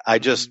way. I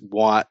just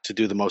want to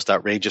do the most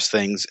outrageous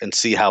things and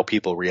see how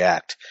people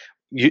react.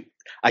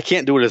 I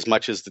can't do it as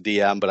much as the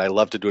DM, but I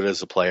love to do it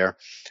as a player.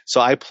 So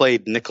I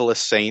played Nicholas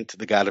Saint,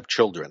 the God of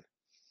Children.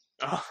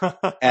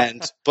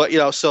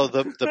 But so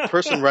the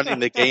person running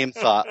the game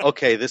thought,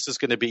 okay, this is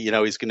going to be,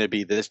 he's going to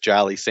be this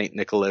jolly Saint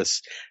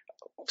Nicholas,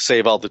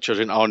 save all the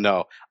children. Oh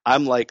no,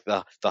 I'm like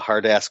the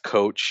hard ass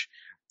coach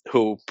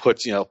who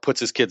puts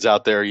his kids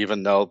out there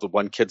even though the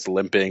one kid's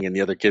limping and the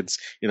other kid's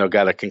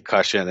got a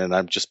concussion, and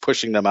I'm just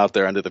pushing them out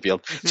there onto the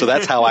field. So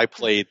that's how I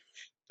played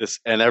this,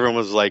 and everyone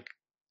was like,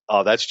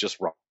 oh, that's just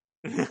wrong.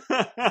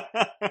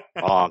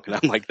 Wrong. And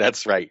I'm like,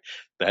 that's right,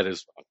 that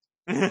is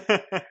wrong.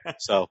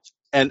 So,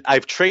 and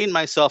I've trained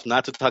myself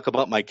not to talk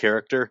about my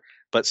character,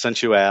 but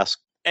since you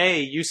asked,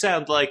 hey, you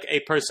sound like a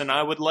person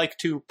I would like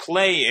to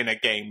play in a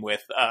game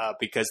with,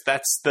 because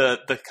that's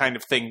the kind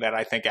of thing that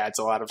I think adds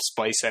a lot of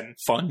spice and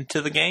fun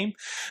to the game.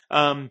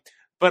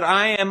 But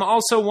I am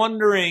also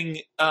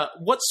wondering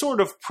what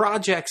sort of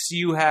projects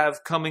you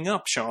have coming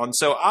up, Sean.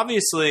 So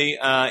obviously,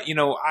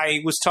 I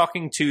was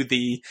talking to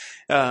the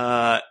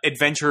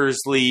Adventurers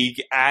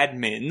League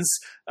admins,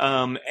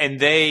 and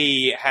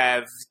they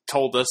have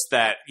told us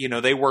that,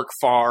 they work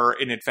far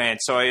in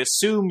advance. So I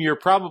assume you're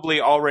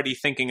probably already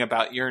thinking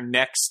about your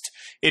next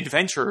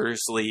Adventurers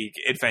League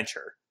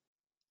adventure.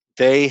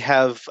 They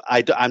have.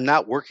 I'm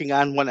not working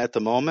on one at the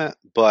moment,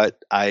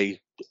 but I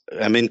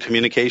am in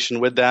communication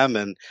with them,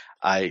 and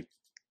I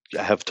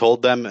have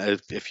told them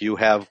if you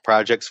have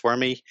projects for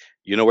me,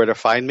 you know where to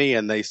find me.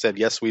 And they said,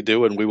 yes, we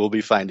do. And we will be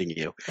finding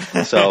you.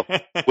 So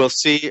we'll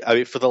see. I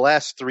mean, for the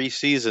last 3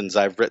 seasons,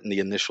 I've written the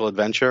initial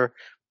adventure,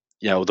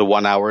 the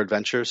 1 hour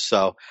adventures.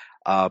 So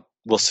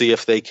we'll see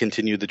if they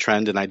continue the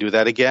trend and I do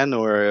that again,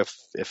 or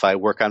if I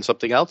work on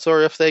something else,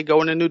 or if they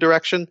go in a new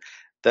direction,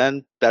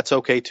 then that's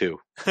okay too.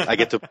 I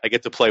get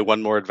to play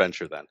one more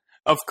adventure then.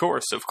 Of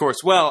course.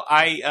 Well,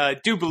 I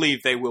do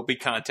believe they will be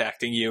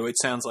contacting you. It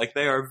sounds like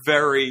they are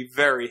very,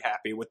 very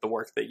happy with the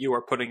work that you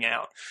are putting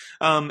out.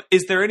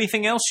 Is there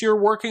anything else you're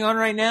working on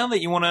right now that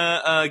you want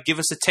to give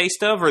us a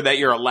taste of, or that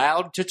you're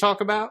allowed to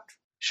talk about?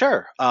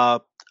 Sure. I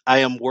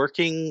am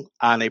working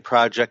on a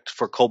project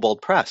for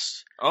Kobold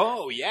Press.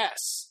 Oh,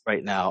 yes.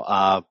 Right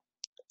now.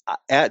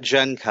 At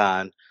Gen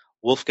Con,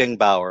 Wolfgang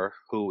Bauer,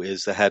 who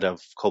is the head of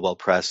Kobold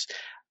Press,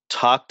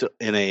 talked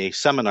in a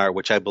seminar,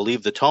 which I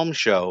believe the Tome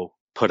Show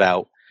put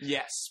out.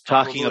 Yes,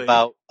 talking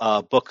about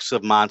books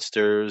of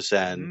monsters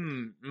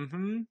and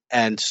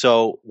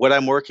so what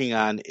I'm working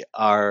on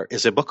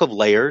is a book of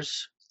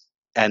layers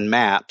and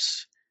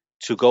maps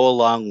to go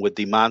along with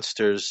the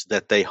monsters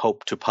that they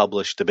hope to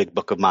publish, the big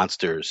book of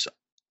monsters.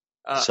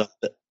 So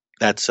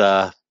that's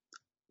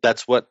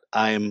what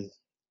I'm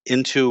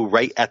into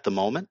right at the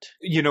moment.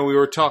 We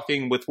were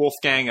talking with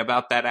Wolfgang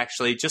about that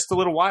actually just a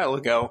little while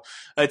ago.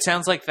 It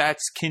sounds like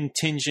that's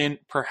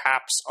contingent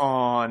perhaps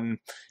on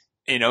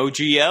an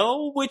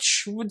OGL,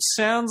 which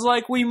sounds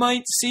like we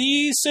might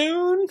see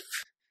soon.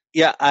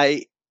 Yeah,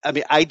 I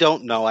mean, I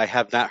don't know. I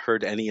have not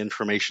heard any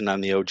information on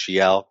the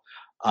OGL,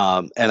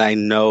 and I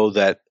know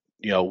that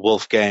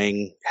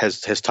Wolfgang has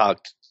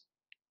talked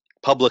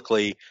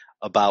publicly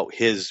about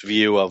his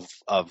view of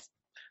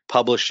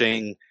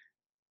publishing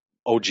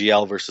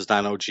OGL versus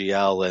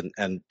non-OGL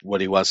and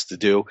what he wants to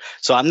do.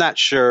 So I'm not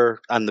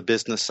sure on the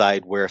business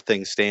side where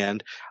things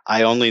stand.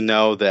 I only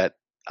know that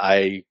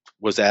I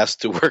was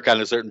asked to work on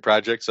a certain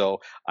project,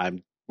 so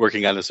I'm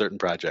working on a certain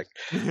project.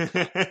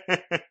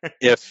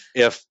 If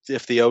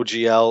the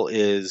OGL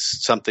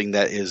is something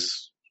that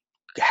is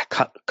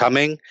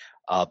coming,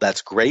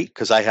 that's great,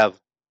 because I have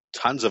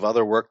tons of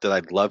other work that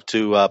I'd love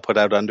to put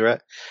out under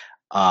it.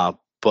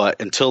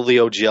 But until the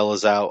OGL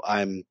is out,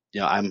 I'm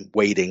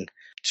waiting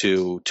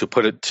to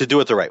do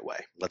it the right way.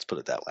 Let's put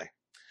it that way.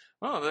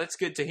 Oh, that's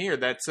good to hear.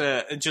 That's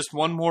just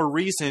one more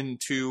reason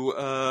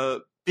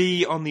to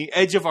be on the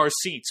edge of our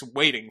seats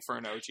waiting for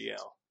an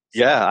OGL.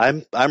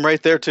 Yeah, I'm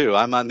right there too.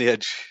 I'm on the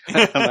edge.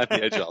 I'm on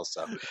the edge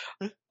also.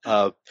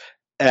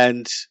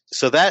 And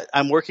so that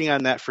I'm working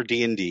on that for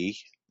D&D.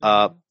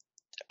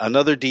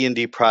 Another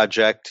D&D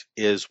project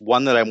is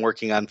one that I'm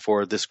working on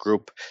for this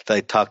group that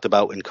I talked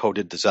about,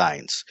 Encoded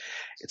Designs.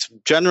 It's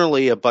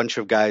generally a bunch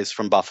of guys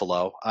from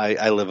Buffalo.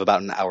 I live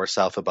about an hour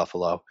south of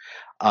Buffalo,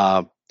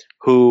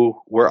 who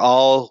were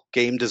all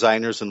game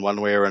designers in one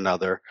way or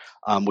another.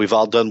 We've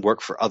all done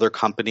work for other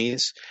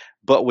companies,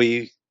 but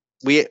we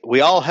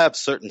all have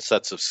certain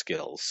sets of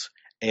skills.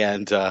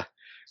 And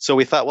so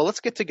we thought, well, let's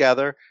get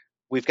together.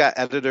 We've got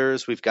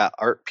editors, we've got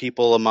art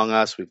people among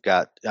us, we've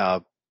got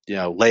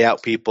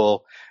layout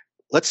people.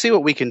 Let's see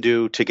what we can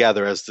do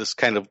together as this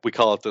kind of, we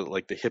call it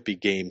the hippie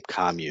game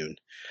commune.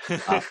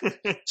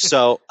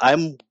 So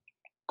I'm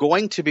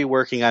going to be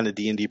working on a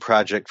D&D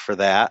project for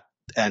that.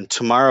 And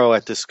tomorrow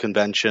at this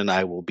convention,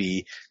 I will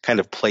be kind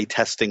of play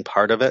testing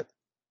part of it.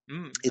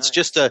 It's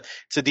just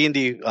it's a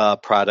D&D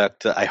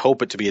product. I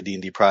hope it to be a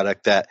D&D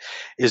product that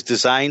is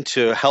designed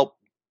to help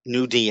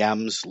new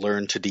DMs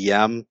learn to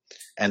DM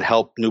and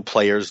help new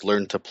players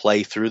learn to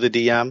play through the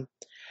DM.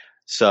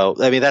 So,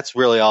 I mean, that's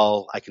really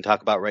all I can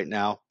talk about right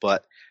now.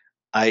 But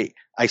I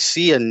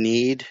see a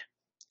need,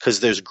 because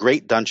there's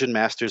great Dungeon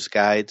Masters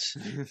guides,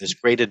 there's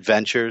great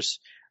adventures,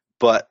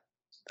 but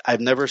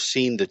I've never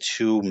seen the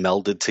two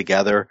melded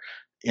together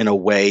in a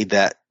way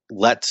that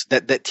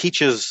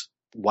teaches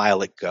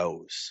while it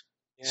goes.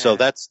 Yeah. So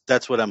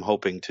that's what I'm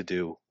hoping to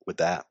do with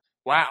that.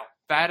 Wow.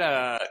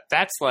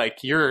 That's like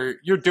you're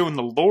doing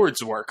the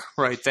Lord's work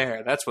right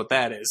there. That's what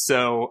that is.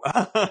 So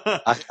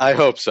I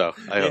hope so.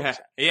 I hope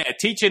so. Yeah.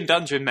 Teaching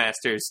dungeon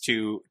masters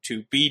to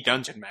be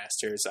dungeon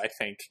masters, I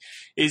think,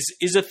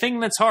 is a thing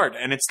that's hard,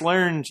 and it's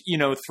learned,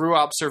 through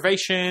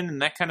observation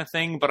and that kind of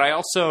thing. But I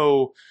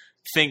also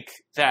think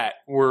that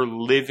we're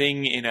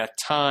living in a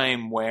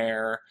time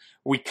where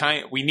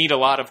we need a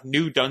lot of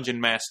new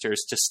dungeon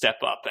masters to step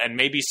up, and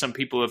maybe some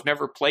people who have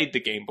never played the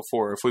game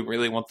before, if we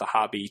really want the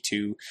hobby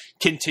to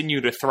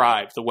continue to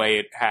thrive the way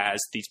it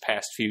has these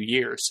past few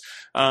years.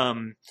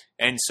 And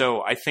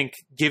so I think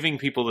giving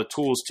people the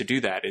tools to do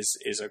that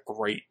is a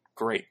great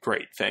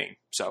thing.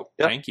 So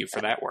Thank you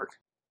for that work.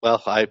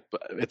 Well,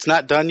 it's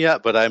not done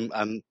yet, but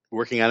I'm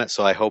working on it,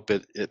 so I hope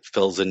it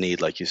fills a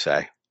need, like you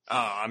say.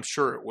 Oh, I'm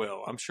sure it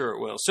will.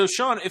 So,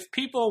 Sean, if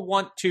people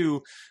want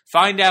to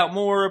find out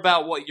more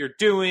about what you're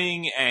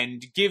doing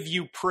and give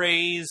you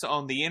praise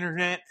on the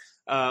internet,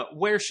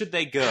 where should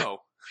they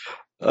go?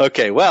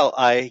 Okay, well,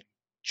 I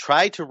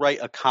try to write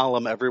a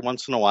column every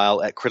once in a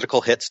while at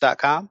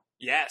criticalhits.com.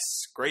 Yes,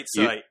 great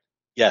site.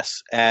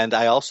 Yes, and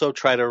I also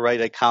try to write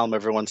a column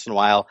every once in a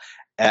while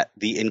at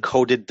the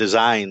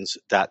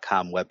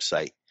encodeddesigns.com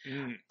website.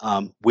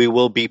 We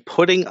will be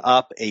putting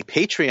up a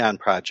Patreon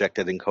project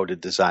at Encoded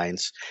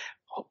Designs.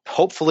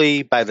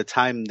 Hopefully, by the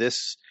time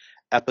this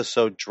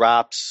episode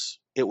drops,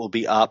 it will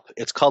be up.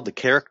 It's called the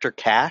Character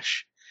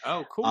Cache.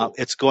 Oh, cool.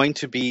 It's going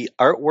to be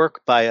artwork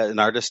by an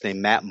artist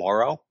named Matt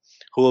Morrow,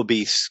 who will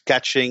be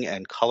sketching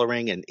and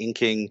coloring and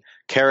inking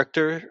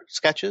character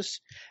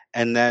sketches.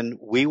 And then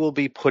we will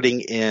be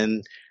putting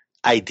in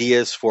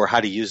ideas for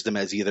how to use them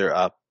as either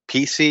a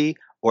PC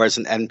or as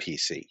an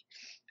NPC.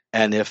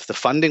 And if the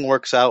funding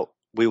works out,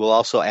 we will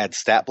also add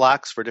stat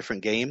blocks for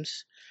different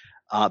games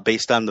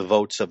based on the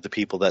votes of the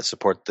people that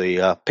support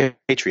the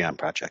Patreon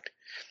project.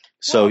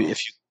 So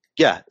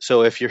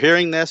if you're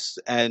hearing this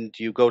and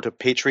you go to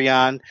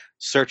Patreon,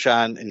 search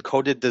on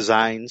Encoded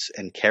Designs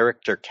and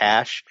Character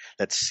Cache,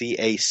 that's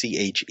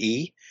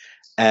CACHE.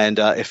 And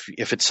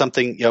if it's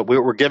something,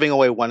 we're giving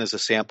away one as a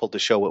sample to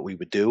show what we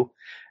would do.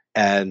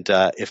 And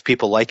if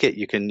people like it,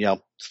 you can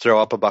throw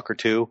up $1 or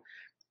 $2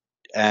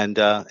 and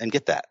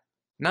get that.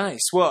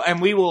 Nice. Well,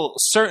 and we will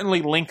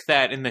certainly link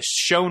that in the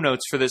show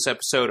notes for this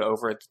episode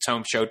over at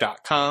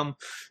thetomeshow.com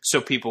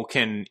so people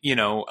can,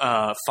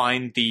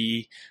 find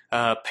the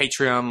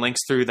Patreon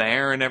links through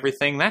there and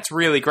everything. That's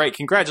really great.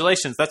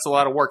 Congratulations. That's a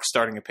lot of work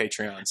starting a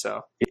Patreon.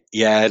 So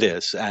yeah, it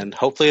is. And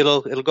hopefully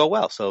it'll go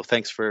well. So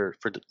thanks for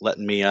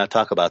letting me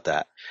talk about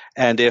that.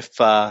 And if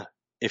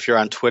you're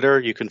on Twitter,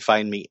 you can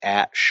find me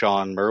at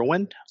Sean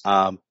Merwin.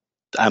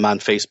 I'm on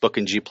Facebook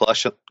and G+,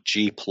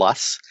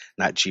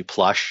 not G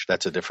Plush.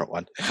 That's a different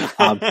one.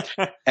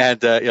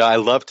 And I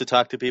love to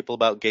talk to people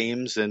about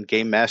games and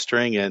game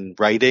mastering and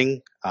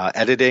writing,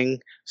 editing.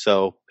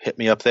 So hit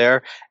me up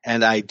there.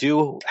 And I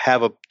do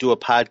do a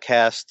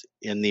podcast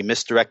in the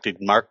Misdirected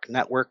Mark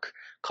network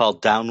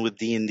called Down with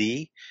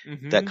D&D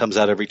that comes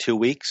out every 2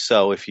 weeks.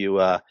 So if you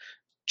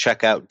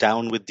check out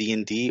Down with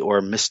D&D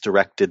or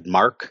Misdirected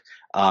Mark,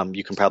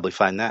 you can probably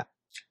find that.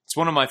 It's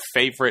one of my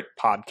favorite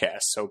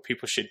podcasts, so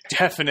people should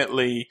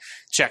definitely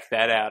check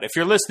that out. If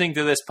you're listening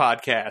to this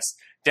podcast,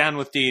 Down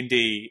with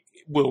D&D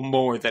will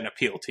more than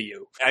appeal to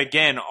you.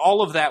 Again,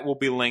 all of that will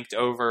be linked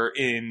over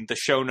in the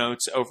show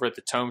notes over at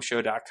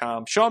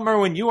thetomeshow.com. Sean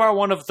Merwin, you are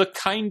one of the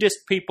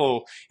kindest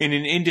people in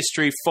an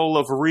industry full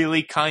of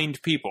really kind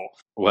people.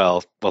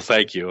 Well,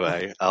 thank you.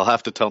 I'll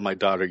have to tell my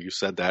daughter you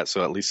said that,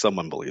 so at least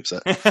someone believes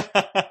it.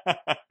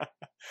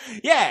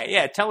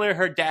 Yeah. Tell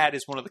her dad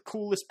is one of the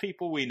coolest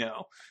people we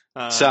know.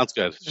 Sounds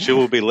good. She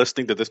will be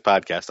listening to this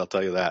podcast, I'll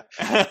tell you that.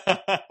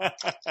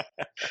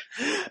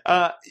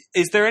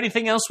 Is there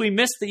anything else we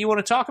missed that you want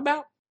to talk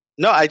about?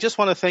 No, I just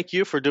want to thank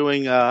you for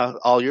doing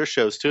all your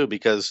shows too,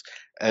 because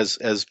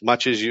as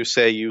much as you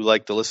say you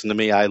like to listen to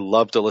me, I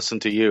love to listen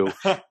to you,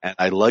 and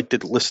I like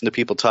to listen to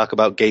people talk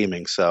about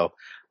gaming. So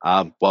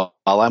while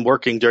I'm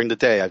working during the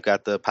day, I've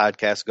got the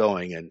podcast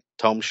going, and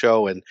Tome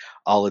Show and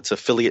all its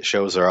affiliate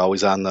shows are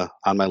always on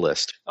my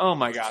list. Oh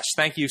my gosh,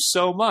 thank you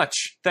so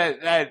much.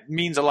 That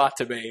means a lot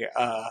to me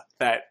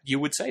that you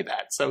would say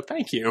that. So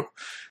thank you.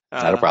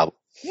 Not a problem.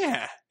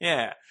 Yeah.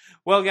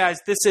 Well, guys,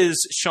 this is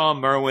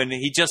Sean Merwin.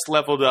 He just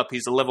leveled up.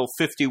 He's a level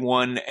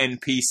 51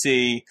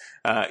 NPC.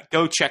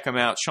 Go check him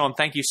out. Sean,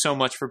 thank you so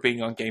much for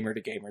being on Gamer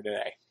to Gamer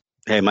today.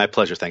 Hey, my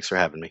pleasure. Thanks for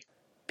having me.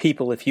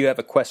 People, if you have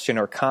a question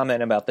or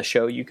comment about the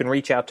show, you can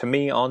reach out to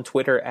me on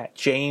Twitter at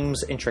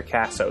James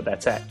Introcaso.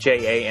 That's at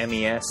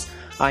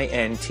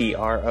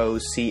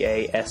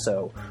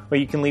JamesIntrocaso. Or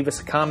you can leave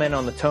us a comment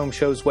on the Tome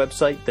Show's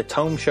website,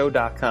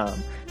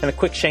 thetomeshow.com. And a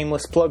quick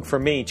shameless plug for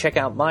me, check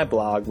out my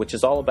blog, which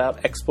is all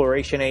about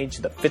Exploration Age,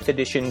 the 5th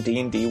edition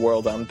D&D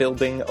world I'm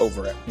building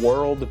over at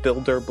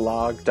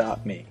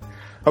worldbuilderblog.me.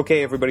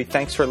 Okay, everybody,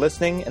 thanks for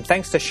listening, and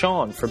thanks to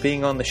Sean for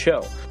being on the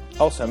show.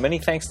 Also, many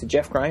thanks to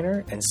Jeff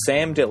Greiner and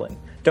Sam Dillon.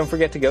 Don't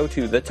forget to go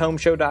to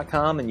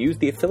thetomeshow.com and use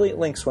the affiliate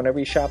links whenever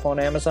you shop on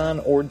Amazon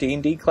or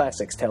D&D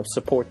Classics to help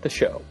support the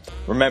show.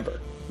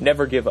 Remember,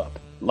 never give up.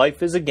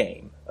 Life is a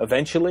game.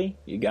 Eventually,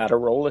 you gotta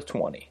roll a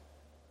 20.